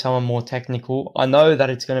to go with someone more technical. I know that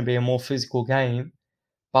it's going to be a more physical game,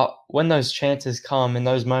 but when those chances come and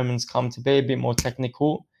those moments come to be a bit more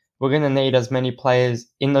technical, we're going to need as many players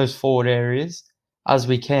in those forward areas as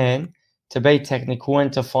we can to be technical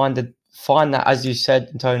and to find that, as you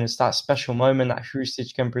said, Antonis, that special moment that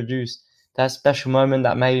Hrustic can produce, that special moment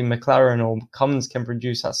that maybe McLaren or Cummins can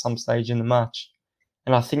produce at some stage in the match.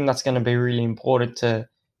 And I think that's going to be really important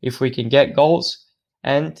if we can get goals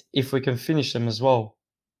and if we can finish them as well.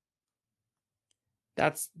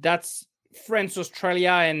 That's France,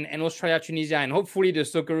 Australia, and Australia, Tunisia, and hopefully the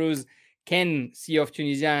Socceroos can see off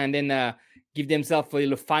Tunisia and then give themselves a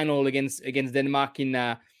little final against Denmark in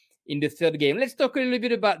the third game. Let's talk a little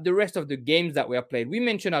bit about the rest of the games that were played. We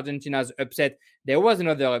mentioned Argentina's upset. There was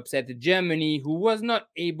another upset, Germany, who was not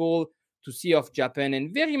able to see off Japan,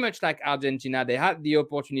 and very much like Argentina, they had the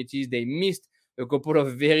opportunities. They missed a couple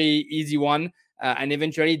of very easy ones, and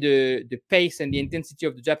eventually the pace and the intensity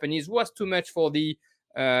of the Japanese was too much for the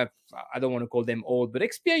I don't want to call them old, but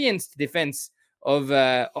experienced defense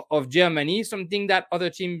of Germany. Something that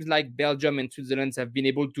other teams like Belgium and Switzerland have been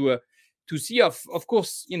able to see off. Of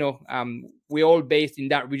course, we're all based in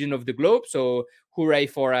that region of the globe, so hooray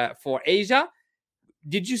for Asia.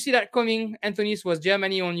 Did you see that coming, Antonis? Was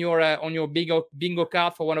Germany on your bingo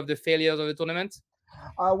card for one of the failures of the tournament?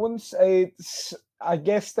 I wouldn't say I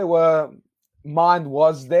guess mine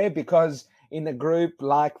was there because in a group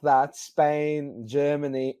like that, Spain,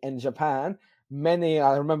 Germany, and Japan,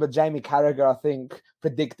 I remember Jamie Carragher, I think,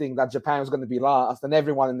 predicting that Japan was going to be last, and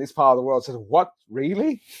everyone in this part of the world said, "What,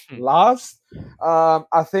 really? Last?"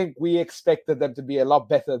 I think we expected them to be a lot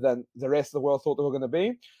better than the rest of the world thought they were going to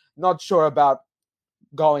be. Not sure about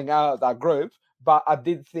going out of that group, but I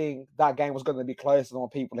did think that game was going to be closer than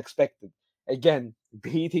what people expected. Again,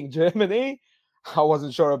 beating Germany, I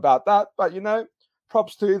wasn't sure about that, but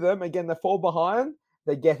props to them. Again, they fall behind,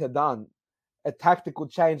 they get it done. A tactical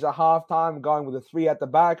change at halftime, going with a 3 at the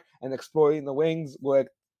back and exploiting the wings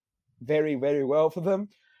worked very, very well for them.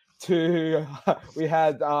 We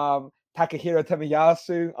had Takahiro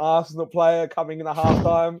Tomiyasu, Arsenal player, coming in at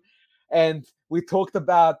halftime. And we talked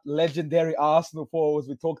about legendary Arsenal forwards.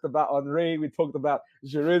 We talked about Henry. We talked about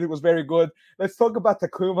Giroud, who was very good. Let's talk about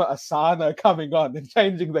Takuma Asano coming on and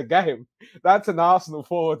changing the game. That's an Arsenal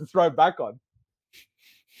forward to throw back on.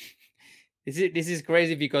 This is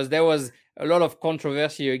crazy because there was a lot of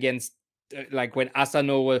controversy against like when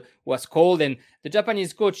Asano was called, and the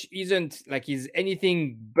Japanese coach isn't like he's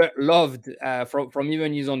anything but loved from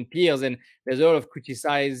even his own peers, and there's a lot of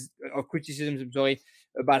criticism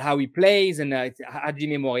about how he plays, and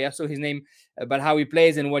Hajime Moriya, so his name, about how he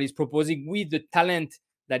plays and what he's proposing with the talent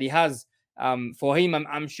that he has. For him,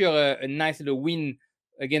 I'm sure a nice little win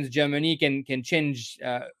against Germany can change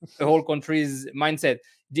the whole country's mindset.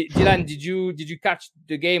 Dylan, did you catch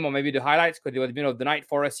the game or maybe the highlights, because it was the middle of the night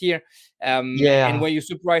for us here? Yeah. And were you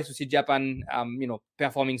surprised to see Japan,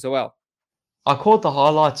 performing so well? I caught the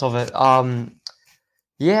highlights of it.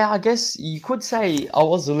 Yeah, I guess you could say I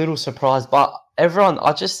was a little surprised, but everyone,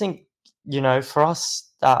 I just think, for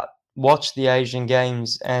us that watch the Asian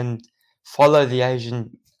games and follow the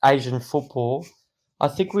Asian football, I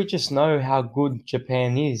think we just know how good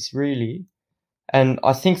Japan is, really. And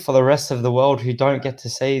I think for the rest of the world who don't get to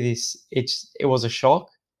see this, it was a shock,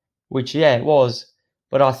 which yeah, it was.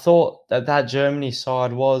 But I thought that Germany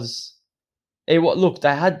side was look,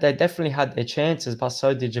 they definitely had their chances, but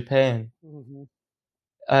so did Japan. Mm-hmm.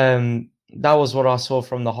 That was what I saw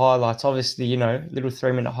from the highlights. Obviously, little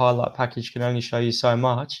 3-minute highlight package can only show you so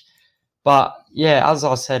much. But yeah, as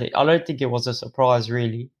I said, I don't think it was a surprise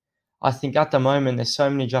really. I think at the moment there's so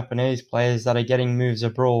many Japanese players that are getting moves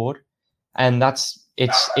abroad, and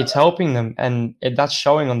it's helping them, and that's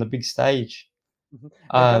showing on the big stage. And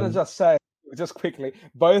can I just say, just quickly,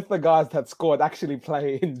 both the guys that scored actually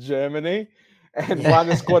play in Germany, and one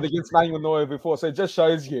has scored against Manuel Neuer before. So it just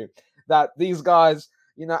shows you that these guys,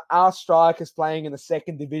 our striker's playing in the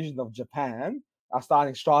second division of Japan, our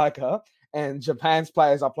starting striker, and Japan's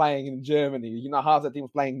players are playing in Germany. Half the team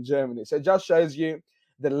is playing in Germany. So it just shows you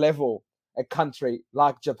the level a country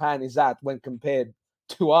like Japan is at when compared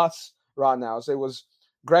to us right now. So it was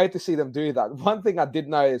great to see them do that. One thing I did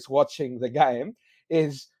notice watching the game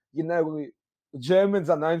is, Germans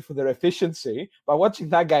are known for their efficiency. By watching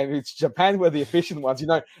that game, it's Japan were the efficient ones.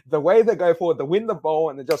 The way they go forward, they win the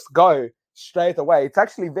ball and they just go straight away. It's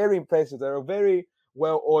actually very impressive. They're a very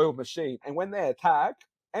well-oiled machine. And when they attack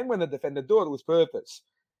and when they defend, they do it with purpose.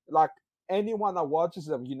 Like anyone that watches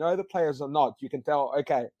them, the players or not, you can tell,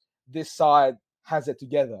 okay, this side has it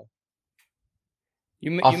together.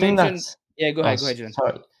 You mentioned... Yeah, go ahead, John.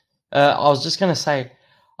 Sorry. I was just going to say,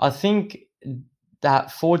 I think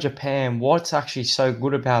that for Japan, what's actually so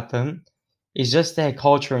good about them is just their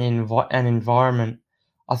culture and environment.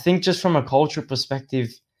 I think just from a culture perspective,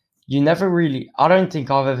 I don't think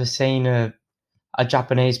I've ever seen a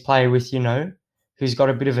Japanese player with, who's got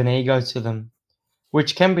a bit of an ego to them,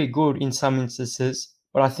 which can be good in some instances.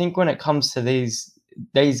 But I think when it comes to these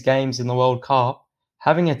games in the World Cup,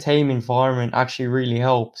 having a team environment actually really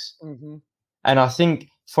helps. Mm-hmm. And I think,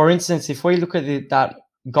 for instance, if we look at that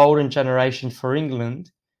golden generation for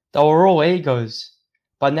England, they were all egos.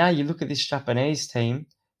 But now you look at this Japanese team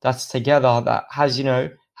that's together, that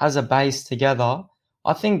has a base together.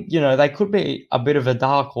 I think, they could be a bit of a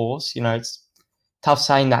dark horse. It's tough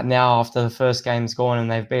saying that now after the first game's gone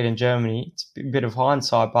and they've beaten Germany. It's a bit of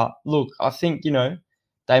hindsight. But look, I think,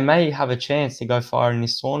 they may have a chance to go far in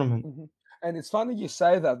this tournament. Mm-hmm. And it's funny you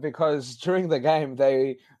say that because during the game,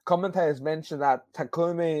 commentators mentioned that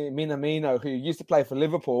Takumi Minamino, who used to play for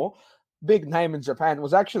Liverpool, big name in Japan,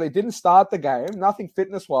 didn't start the game, nothing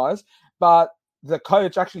fitness-wise, but the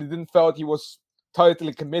coach actually didn't felt he was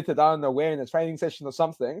totally committed, I don't know where, in a training session or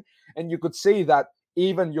something. And you could see that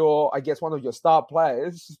even one of your star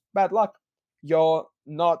players, bad luck. You're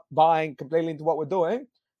not buying completely into what we're doing.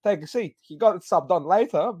 Take a seat. He got it subbed on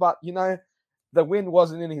later, but, the win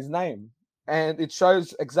wasn't in his name. And it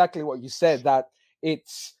shows exactly what you said, that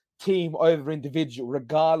it's team over individual,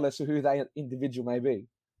 regardless of who that individual may be.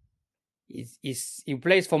 He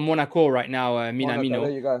plays for Monaco right now, Minamino. Monaco,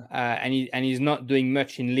 there you go. And he's not doing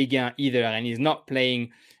much in Ligue 1 either, and he's not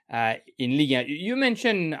playing in Ligue 1. You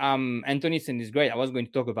mentioned Antonis, and it's great. I was going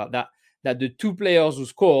to talk about that the two players who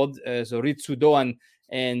scored, so Ritsu Doan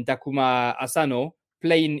and Takuma Asano,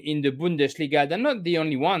 playing in the Bundesliga. They're not the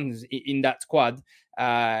only ones in that squad.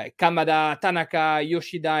 Kamada, Tanaka,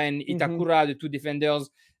 Yoshida, and Itakura, the two defenders,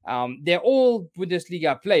 they're all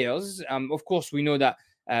Bundesliga players. Of course, we know that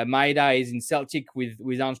Maeda is in Celtic with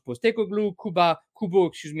Ange Postecoglou.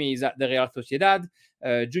 Kubo, is at the Real Sociedad.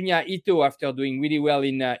 Junya Ito, after doing really well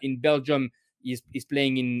in Belgium, is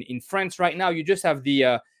playing in France right now. You just have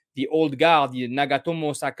the old guard, the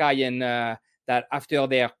Nagatomo, Sakai, and that after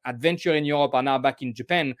their adventure in Europe are now back in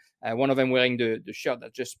Japan. One of them wearing the shirt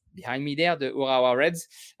that's just behind me there, the Urawa Reds,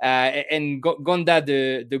 and Gonda,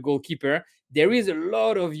 the goalkeeper. There is a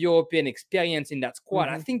lot of European experience in that squad.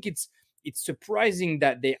 I think it's surprising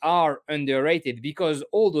that they are underrated because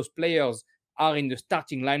all those players are in the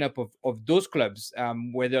starting lineup of those clubs,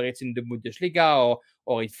 whether it's in the Bundesliga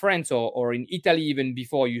or in France or in Italy, even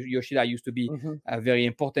before Yoshida used to be very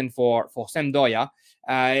important for Sampdoria.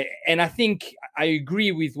 And I think I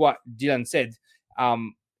agree with what Dylan said.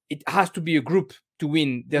 It has to be a group to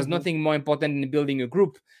win. There's nothing more important than building a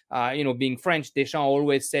group. Being French, Deschamps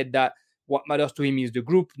always said that what matters to him is the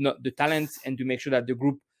group, not the talent, and to make sure that the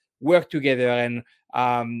group work together. And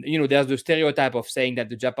there's the stereotype of saying that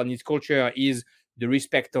the Japanese culture is the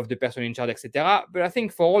respect of the person in charge, etc. But I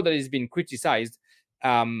think for all that is being criticized,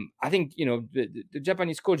 I think the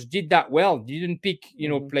Japanese coach did that well. Didn't pick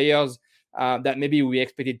players that maybe we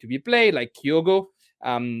expected to be played, like Kyogo.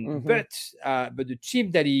 But the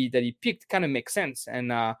team that he picked kind of makes sense,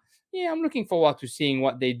 and I'm looking forward to seeing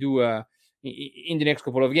what they do in the next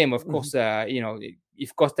couple of games. Of course,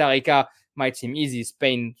 if Costa Rica might seem easy,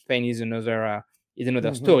 Spain is another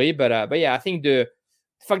story. But I think the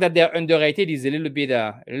fact that they're underrated is a little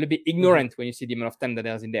bit ignorant when you see the amount of time that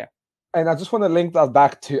there's in there. And I just want to link that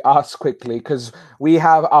back to us quickly, because we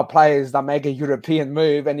have our players that make a European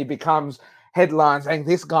move and it becomes headlines saying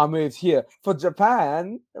this guy moves here. For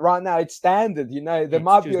Japan, right now, it's standard. They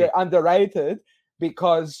might be underrated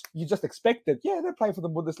because you just expect it. Yeah, they play for the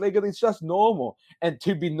Bundesliga. It's just normal. And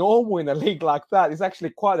to be normal in a league like that is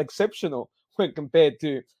actually quite exceptional when compared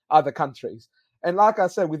to other countries. And like I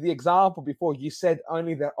said, with the example before, you said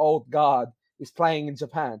only the old guard is playing in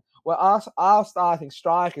Japan. Well, our starting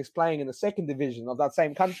striker is playing in the second division of that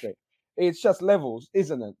same country. It's just levels,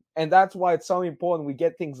 isn't it? And that's why it's so important we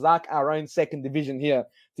get things like our own second division here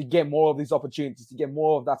to get more of these opportunities, to get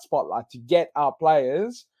more of that spotlight, to get our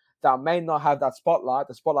players that may not have that spotlight,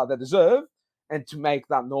 the spotlight they deserve, and to make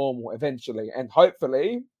that normal eventually. And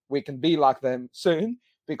hopefully we can be like them soon,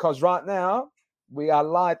 because right now we are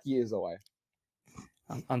light years away.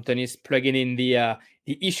 Antonis plugging in the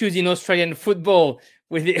issues in Australian football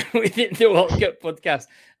within the World Cup podcast.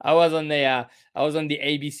 I was on the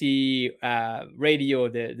ABC radio,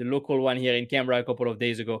 the local one here in Canberra a couple of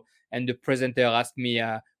days ago, and the presenter asked me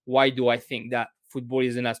why do I think that football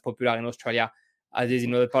isn't as popular in Australia as is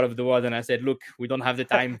in other part of the world, and I said, look, we don't have the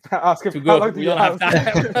time to go. We don't have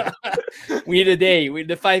time. We need a day. With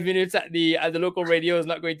the 5 minutes at the local radio is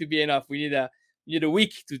not going to be enough. We need a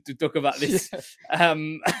week to talk about this.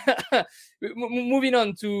 Moving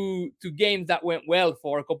on to games that went well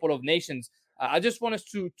for a couple of nations. I just want us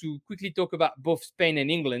to quickly talk about both Spain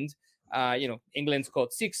and England. England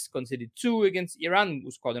scored 6, conceded 2 against Iran,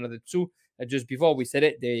 who scored another 2 just before. We said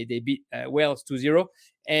it. They beat Wales 2-0.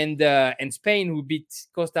 And Spain, who beat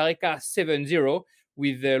Costa Rica 7-0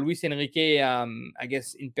 with Luis Enrique, I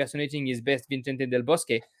guess, impersonating his best Vicente Del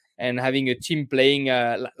Bosque and having a team playing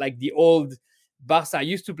like the old Barca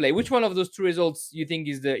used to play. Which one of those two results you think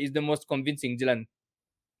is the most convincing, Dylan?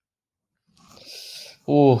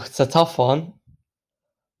 Oh, it's a tough one.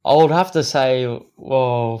 I would have to say,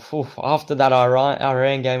 after that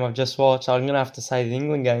Iran game I've just watched, I'm going to have to say the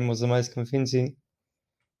England game was the most convincing,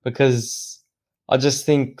 because I just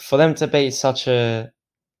think for them to beat for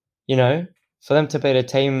them to beat a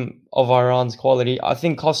team of Iran's quality, I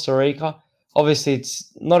think Costa Rica, obviously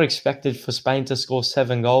it's not expected for Spain to score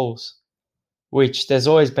 7 goals, which there's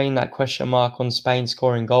always been that question mark on Spain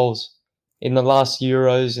scoring goals. In the last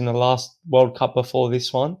Euros, in the last World Cup before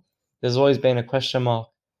this one, there's always been a question mark.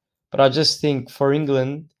 But I just think for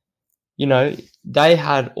England, they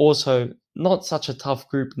had also not such a tough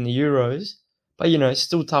group in the Euros, but,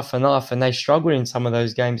 still tough enough. And they struggled in some of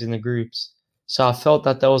those games in the groups. So I felt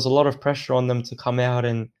that there was a lot of pressure on them to come out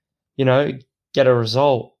and, get a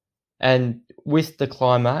result. And with the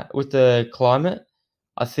climate,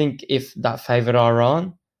 I think if that favoured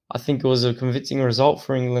Iran, I think it was a convincing result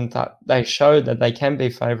for England that they showed that they can be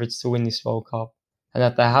favourites to win this World Cup, and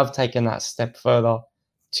that they have taken that step further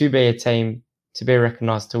to be a team to be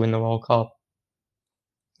recognised to win the World Cup.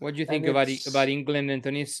 What do you think about England,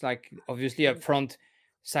 Antonis? Like, obviously up front,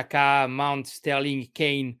 Saka, Mount, Sterling,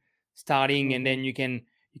 Kane starting, and then you can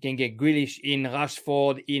get Grealish in,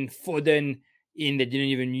 Rashford in, Foden in. They didn't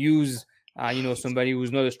even use somebody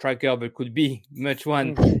who's not a striker but could be much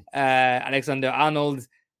one. Alexander-Arnold.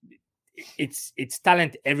 It's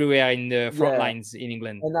talent everywhere in the front lines in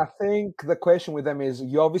England. And I think the question with them is,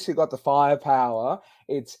 you obviously got the firepower.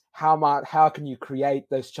 It's how can you create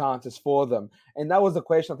those chances for them? And that was the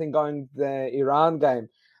question, I think, going the Iran game.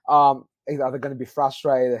 Are they going to be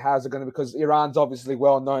frustrated? How's it going to be? Because Iran's obviously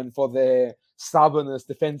well known for their stubbornness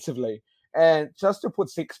defensively. And just to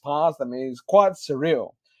put 6 past them is quite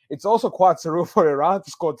surreal. It's also quite surreal for Iran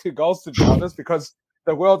to score 2 goals, to be honest, because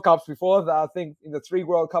the World Cups before that, I think in the 3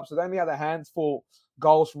 World Cups, they only had a handful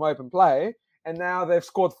goals from open play. And now they've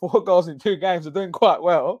scored 4 goals in 2 games. They're doing quite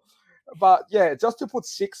well. But yeah, just to put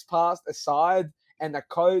 6 past aside, and a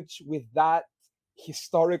coach with that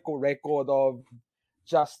historical record of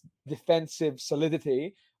just defensive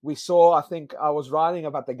solidity, we saw, I think I was writing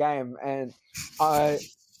about the game, and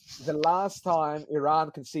the last time Iran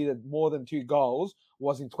conceded more than 2 goals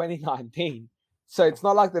was in 2019. So it's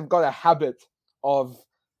not like they've got a habit of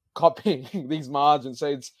copying these margins. So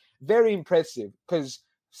it's very impressive, because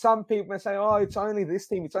some people may say, oh, it's only this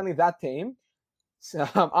team, it's only that team. So,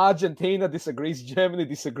 Argentina disagrees, Germany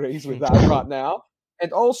disagrees with that right now.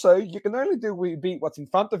 And also, you can only beat what's in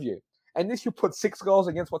front of you. And if you put 6 goals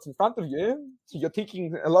against what's in front of you, so you're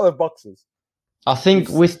ticking a lot of boxes. I think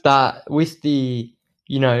with the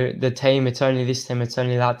the team, it's only this team, it's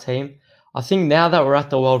only that team. I think now that we're at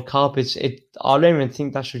the World Cup, I don't even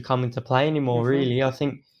think that should come into play anymore. Really, I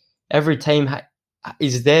think every team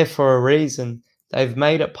is there for a reason. They've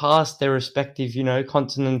made it past their respective,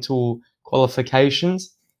 continental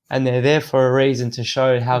qualifications, and they're there for a reason to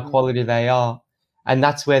show how quality they are, and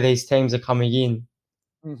that's where these teams are coming in.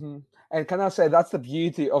 And can I say that's the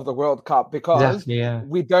beauty of the World Cup, because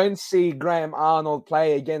we don't see Graham Arnold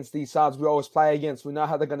play against these sides we always play against. We know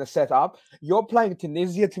how they're going to set up. You're playing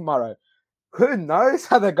Tunisia tomorrow. Who knows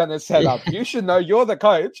how they're going to set up? You should know, you're the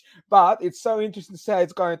coach, but it's so interesting to say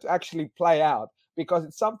it's going to actually play out, because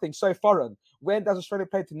it's something so foreign. When does Australia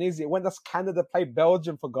play Tunisia? When does Canada play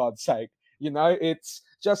Belgium, for God's sake? It's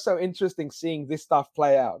just so interesting seeing this stuff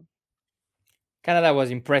play out. Canada was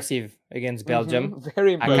impressive against Belgium.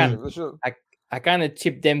 Very impressive, for sure. I kind of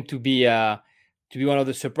tipped them to be one of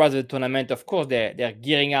the surprises of the tournament. Of course, they're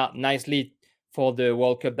gearing out nicely for the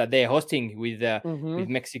World Cup that they're hosting with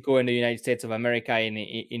Mexico and the United States of America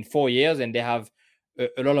in 4 years, and they have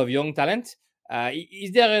a lot of young talent.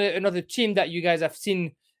 Is there another team that you guys have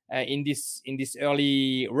seen in this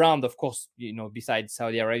early round? Of course, besides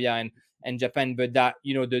Saudi Arabia and Japan, but that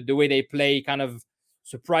the way they play kind of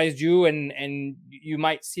surprised you, and you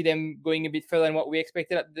might see them going a bit further than what we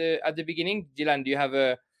expected at the beginning. Dylan, do you have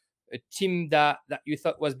a team that you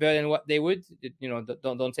thought was better than what they would?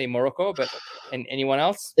 Don't say Morocco, but anyone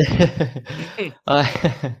else? That's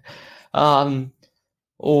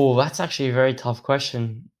actually a very tough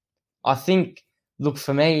question. I think, look,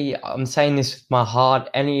 for me, I'm saying this with my heart,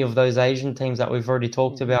 any of those Asian teams that we've already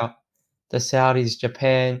talked about, the Saudis,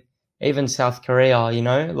 Japan, even South Korea,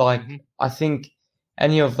 I think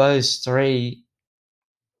any of those three.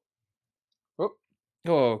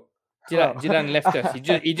 Dylan left us.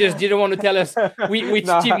 He just didn't want to tell us which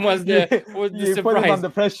team was the surprise. Put him under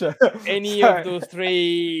pressure. Any of those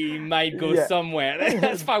three might go somewhere.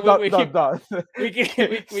 That's fine. Stay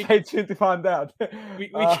tuned to find out.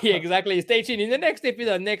 Exactly. Stay tuned in the next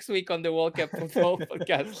episode next week on the World Cup Football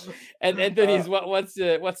Podcast. And Antonis,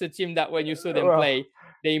 what's the team that when you saw them play,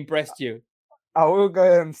 they impressed you? I will go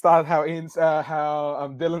ahead and start how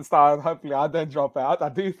Dylan started. Hopefully, I don't drop out. I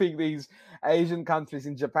do think these Asian countries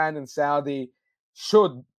in Japan and Saudi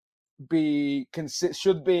should be,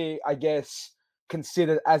 I guess,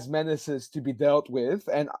 considered as menaces to be dealt with.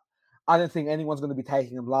 And I don't think anyone's going to be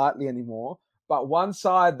taking them lightly anymore. But one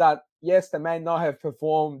side that, yes, they may not have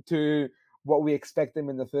performed to what we expect them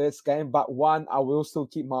in the first game, but one I will still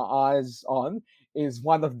keep my eyes on is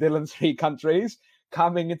one of Dylan's 3 countries.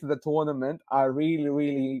 Coming into the tournament, I really,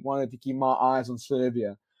 really wanted to keep my eyes on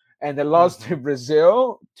Serbia. And they lost to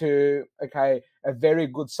Brazil, to, a very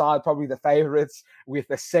good side, probably the favourites, with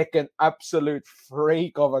a second absolute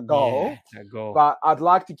freak of a goal. Yeah, a goal. But I'd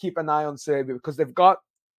like to keep an eye on Serbia, because they've got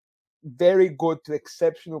very good to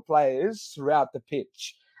exceptional players throughout the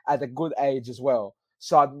pitch at a good age as well.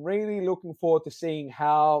 So I'm really looking forward to seeing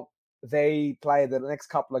how they play the next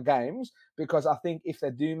couple of games, because I think if they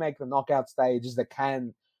do make the knockout stages, they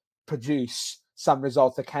can produce some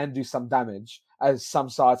results, they can do some damage, as some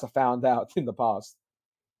sides have found out in the past.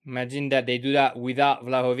 Imagine that they do that without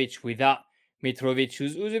Vlahovic, without Mitrovic,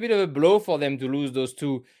 who's a bit of a blow for them to lose those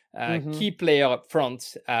two key players up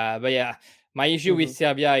front. But yeah, my issue with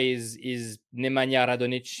Serbia is Nemanja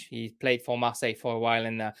Radonic. He played for Marseille for a while,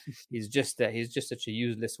 and he's just such a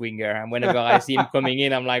useless winger. And whenever I see him coming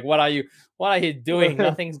in, I'm like, what are you doing?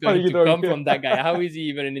 Nothing's going to come from that guy. How is he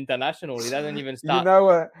even an international? He doesn't even start.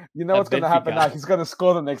 You know what's going to happen now? He's going to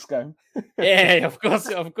score the next game. Yeah, of course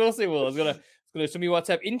he will. It's going to show me what's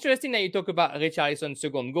up. Interesting that you talk about Richarlison's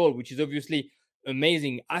second goal, which is obviously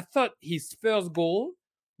amazing. I thought his first goal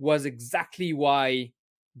was exactly why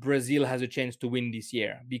Brazil has a chance to win this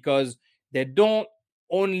year, because they don't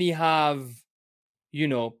only have,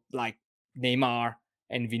 like Neymar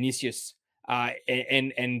and Vinicius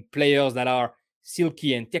and players that are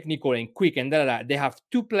silky and technical and quick and They have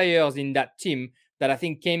 2 players in that team that I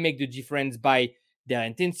think can make the difference by their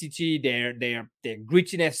intensity, their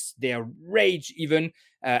grittiness, their rage even.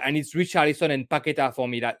 And it's Richarlison and Paqueta for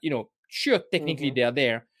me that, sure, technically they're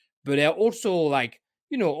there, but they're also like,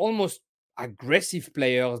 almost aggressive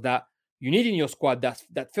players that you need in your squad.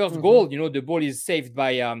 That first goal, the ball is saved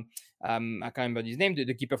by I can't remember his name,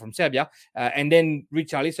 the keeper from Serbia, and then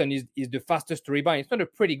Richarlison is the fastest to rebound. It's not a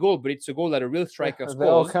pretty goal, but it's a goal that a real striker scores. They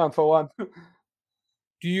all count for one.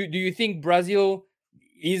 Do you think Brazil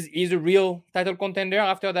is a real title contender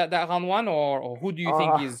after that round one, or who do you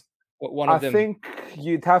think is one I of them? think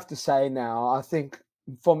you'd have to say now. I think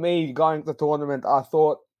for me, going to the tournament, I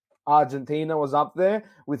thought Argentina was up there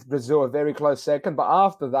with Brazil a very close second. But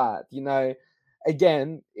after that,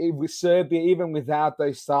 again, with Serbia, even without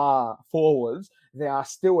those star forwards, they are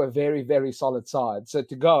still a very, very solid side. So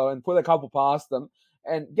to go and put a couple past them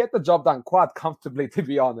and get the job done quite comfortably, to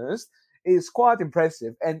be honest, is quite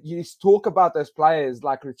impressive. And you talk about those players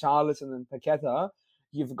like Richarlison and Paqueta.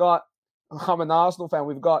 You've got, I'm an Arsenal fan,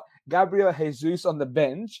 we've got Gabriel Jesus on the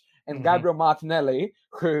bench and Gabriel Martinelli,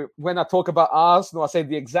 who, when I talk about Arsenal, I say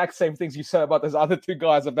the exact same things you said about those other two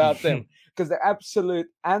guys about them, because they're absolute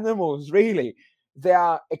animals, really. They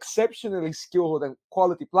are exceptionally skilled and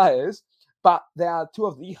quality players, but they are two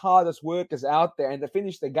of the hardest workers out there, and they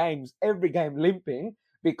finish their games, every game limping,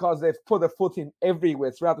 because they've put a foot in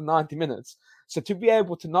everywhere throughout the 90 minutes. So to be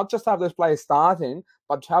able to not just have those players starting,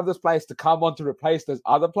 but to have those players to come on to replace those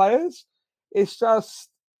other players, it's just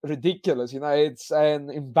ridiculous. It's an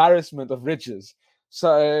embarrassment of riches.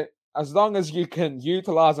 So as long as you can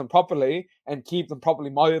utilize them properly and keep them properly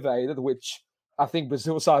motivated, which I think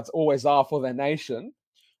Brazil sides always are for their nation,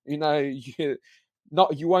 you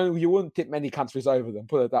wouldn't tip many countries over them,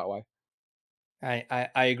 put it that way.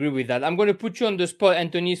 I agree with that. I'm going to put you on the spot,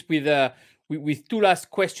 Antonis, with two last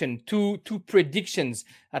questions, two predictions.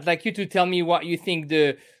 I'd like you to tell me what you think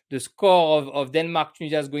the score of Denmark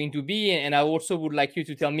Tunisia is going to be, and I also would like you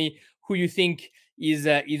to tell me who you think is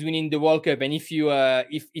winning the World Cup. And if you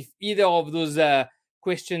if either of those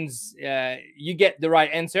questions you get the right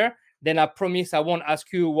answer, then I promise I won't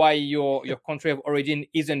ask you why your country of origin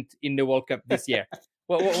isn't in the World Cup this year.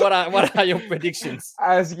 What are your predictions?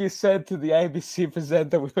 As you said to the ABC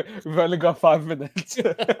presenter, we've only got 5 minutes.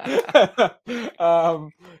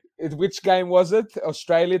 Which game was it?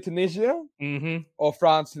 Australia, Tunisia, or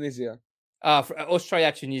France, Tunisia?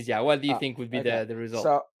 Australia, Tunisia. What do you think would be the result?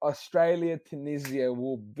 So Australia, Tunisia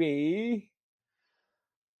will be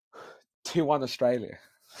 2-1 Australia.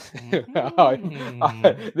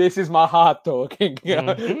 This is my heart talking.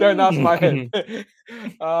 Don't ask my head.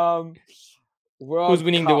 Who's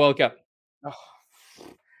winning the World Cup?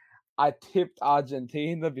 I tipped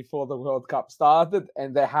Argentina before the World Cup started,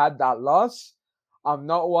 and they had that loss. I'm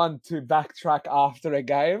not one to backtrack after a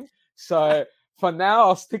game. So for now,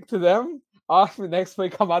 I'll stick to them. Ask me next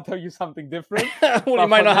week, I might tell you something different. Well, you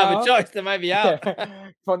might not have a choice. They might be out.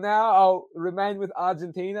 For now, I'll remain with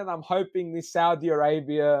Argentina, and I'm hoping this Saudi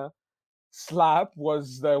Arabia slap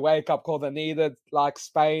was the wake-up call they needed, like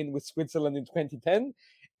Spain with Switzerland in 2010.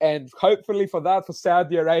 And hopefully for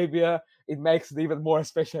Saudi Arabia, it makes it even more a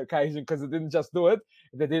special occasion, because they didn't just do it,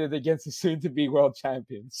 they did it against the soon-to-be world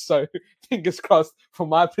champions. So fingers crossed for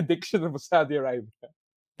my prediction of Saudi Arabia.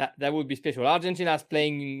 That would be special. Argentina is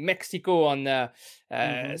playing Mexico on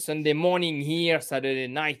Sunday morning here, Saturday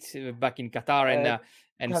night back in Qatar,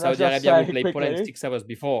 and Saudi Arabia will play Poland 6 hours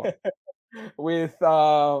before. With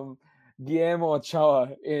Guillermo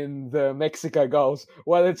Ochoa in the Mexico goals.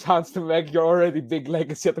 What a chance to make your already big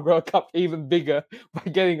legacy at the World Cup even bigger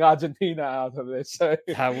by getting Argentina out of this. So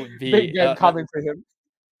that would be big game coming for him.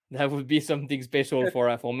 That would be something special for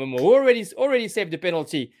Momo, who already saved the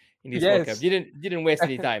penalty in this World Cup. Didn't waste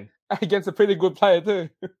any time. Against a pretty good player too.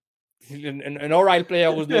 An alright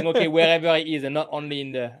player who's doing okay wherever he is, and not only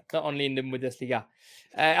in the Bundesliga.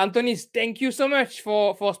 Antonis, thank you so much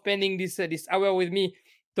for spending this hour with me,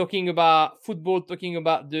 talking about football, talking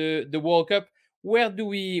about the World Cup. Where do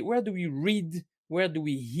we read? Where do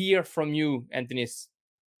we hear from you, Antonis?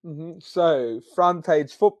 So, Front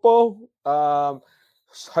Page Football.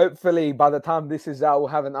 Hopefully, by the time this is out, we'll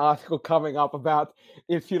have an article coming up about,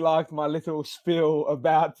 if you liked my little spiel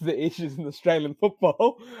about the issues in Australian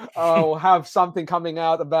football. We'll have something coming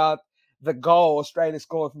out about the goal Australia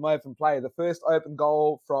scored from open play, the first open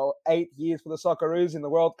goal for 8 years for the Socceroos in the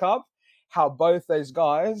World Cup. How both those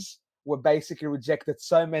guys were basically rejected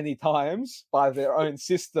so many times by their own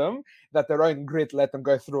system that their own grit let them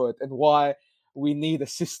go through it, and why we need a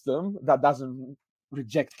system that doesn't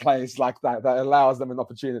reject players like that allows them an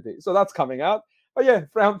opportunity. So that's coming out. But yeah,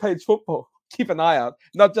 Front Page Football, keep an eye out.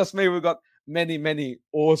 Not just me, we've got many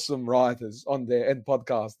awesome writers on there and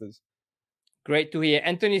podcasters. Great to hear.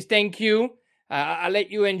 Antonis, thank you. I'll let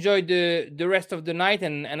you enjoy the rest of the night,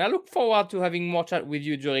 and I look forward to having more chat with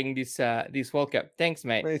you during this World Cup. Thanks,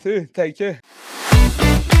 mate. Me too. Take care.